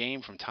return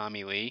game from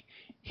Tommy Lee.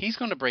 He's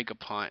going to break a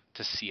punt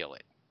to seal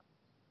it.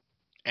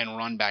 and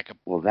run back a.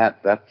 Well,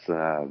 that's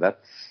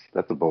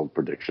a bold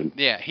prediction.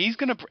 Yeah, he's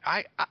gonna.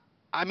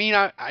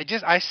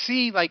 I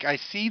see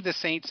the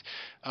Saints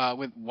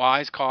with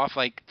Wise cough,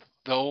 like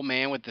the old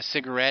man with the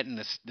cigarette and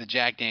the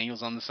Jack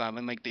Daniels on the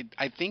sideline.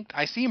 I think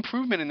I see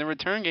improvement in the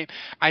return game.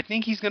 I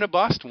think he's gonna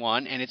bust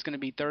one, and it's gonna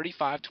be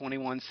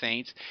 35-21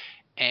 Saints,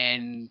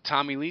 and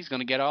Tommy Lee's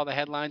gonna get all the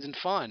headlines and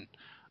fun.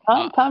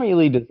 Tommy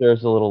Lee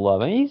deserves a little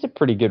love. I mean, he's a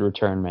pretty good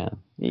return man.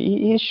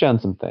 He's shown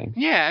some things.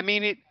 Yeah, I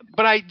mean,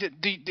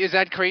 is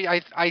that crazy?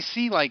 I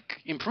see like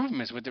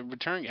improvements with the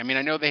return. I mean,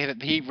 I know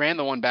he ran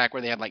the one back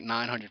where they had like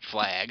 900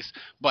 flags,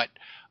 but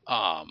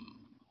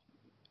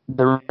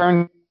the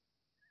return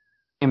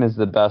game is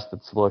the best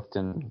it's looked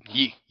in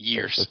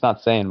years. It's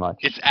not saying much.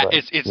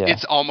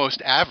 It's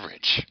almost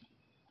average.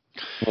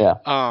 Yeah.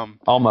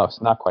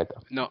 Almost, not quite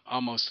though. No,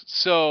 almost.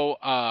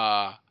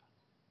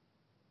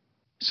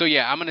 So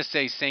yeah, I'm gonna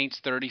say Saints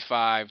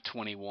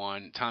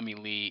 35-21. Tommy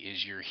Lee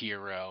is your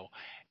hero,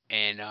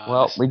 and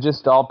we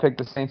just all picked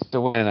the Saints to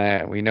win,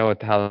 and we know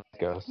how that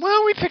goes.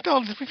 Well, we picked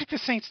the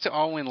Saints to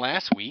all win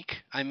last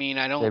week. I mean,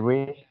 I don't. Did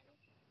we?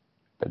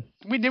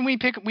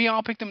 We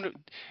all picked them.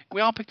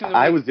 We all picked them.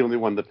 I was the only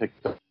one that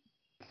picked the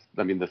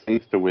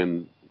Saints to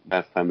win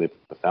last time they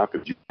played the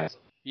Falcons.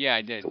 Yeah,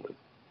 I did.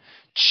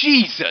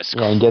 Jesus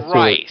and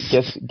Christ!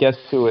 Guess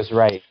who was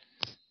right?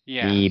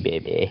 Yeah. Me,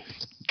 baby.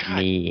 God.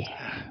 Me.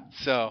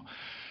 So.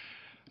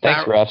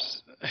 Thanks,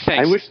 refs.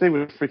 Thanks. I wish they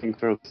would freaking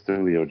throw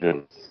Julio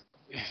Jones.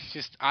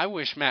 I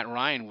wish Matt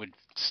Ryan would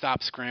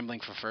stop scrambling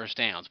for first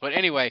downs. But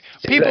anyway,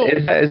 people.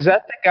 Is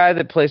that the guy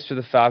that plays for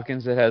the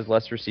Falcons that has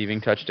less receiving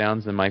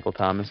touchdowns than Michael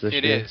Thomas this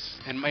year? It is.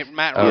 And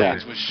Matt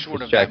Ryan's was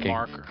short of that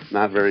marker.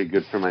 Not very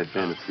good for my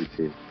fantasy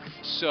team.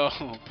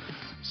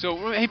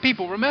 So, hey,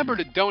 people, remember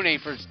to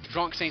donate for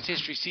Drunk Saints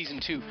History Season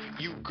 2.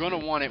 You're going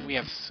to want it. We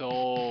have so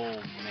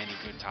many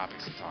good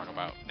topics to talk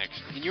about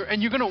next year.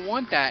 And you're going to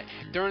want that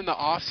during the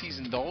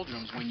off-season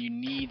doldrums when you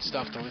need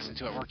stuff to listen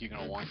to at work. You're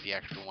going to want the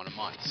extra one a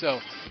month.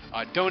 So,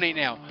 donate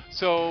now.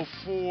 So,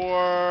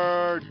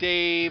 for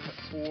Dave,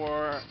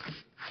 for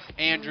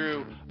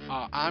Andrew,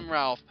 I'm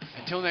Ralph.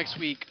 Until next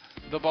week,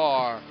 the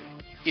bar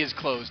is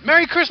closed.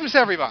 Merry Christmas,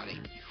 everybody!